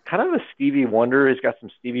 kind of a Stevie Wonder. He's got some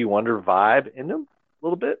Stevie Wonder vibe in him a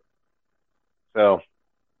little bit. So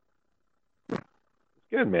it's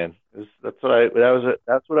good, man. That's what I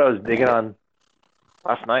was digging on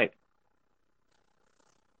last night.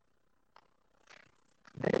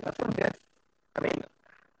 That sounds good. I mean,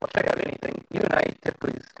 I'll check out anything. You and I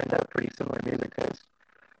typically tend to have pretty similar music taste.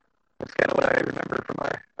 That's kind of what I remember from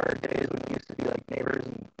our days when we used to be like neighbors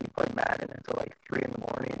and we played Madden until like 3 in the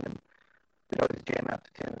morning and we'd always jam out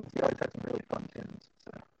to tunes. We always had some really fun tunes.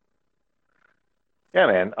 So. Yeah,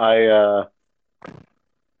 man.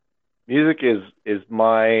 Music is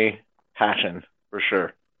my passion for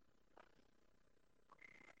sure.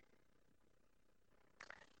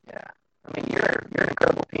 Yeah. I mean, you're an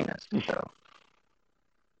incredible pianist, so.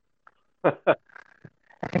 I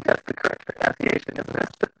think that's the correct pronunciation, isn't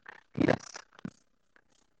it? Yes.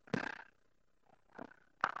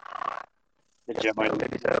 Hey, Jim,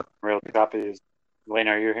 maybe so. Real copies. Wayne,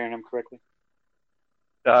 are you hearing him correctly?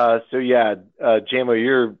 JMO,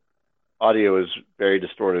 your audio is very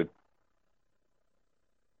distorted.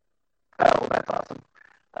 Oh, well, that's awesome.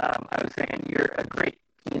 I was saying you're a great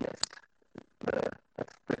pianist.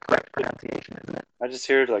 That's the correct pronunciation, isn't it? I just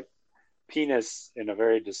hear like penis in a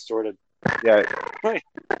very distorted. Yeah,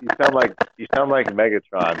 you sound like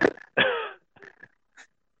Megatron.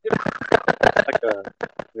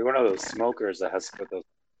 Like one of those smokers that has to put those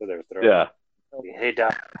to their throat. Yeah. Hey,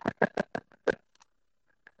 Doc.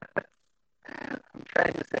 I'm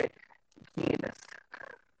trying to say penis.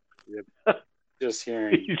 Yep. Just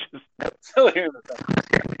hearing. You just- Still hearing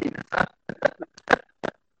the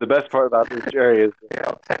the best part about this, Jerry, is Here,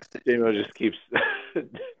 I'll text it. JMO just keeps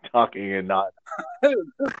talking and not.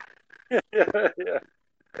 yeah.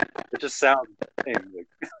 It just sounds the same. Like,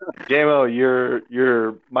 JMO,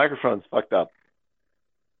 your microphone's fucked up.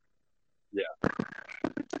 yeah.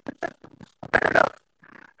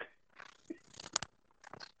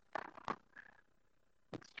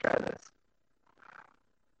 Let's try this.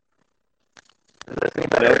 Is this any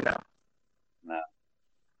better or no? No.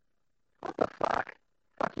 What the fuck?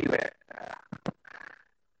 Fuck you,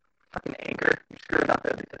 fucking Anchor. You're screwing up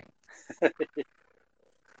everything.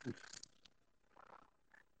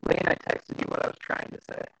 Lane, I texted you what I was trying to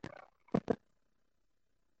say.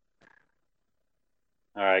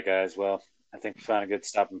 All right, guys. Well, I think we found a good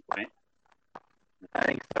stopping point. I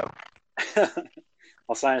think so.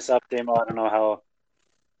 I'll sign us up, Damo. I don't know how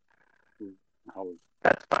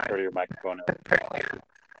That's fine. dirty your microphone is.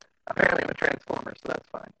 Apparently I'm a transformer, so that's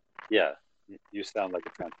fine. Yeah, you sound like a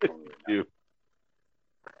transformer right now. You.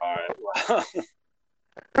 All right. Well,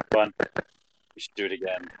 fun. We should do it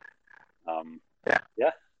again.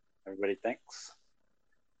 Yeah. Everybody, thanks.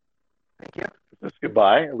 Thank you. Is this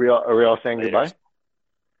goodbye? Are we all saying Later. goodbye?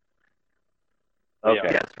 We Okay.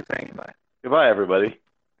 are. Yes, we're saying goodbye. Goodbye, everybody.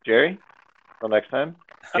 Jerry, till next time.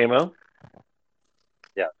 JMO?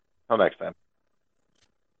 Yeah. Till next time.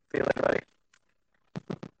 See you later, buddy.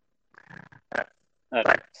 All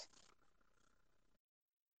right.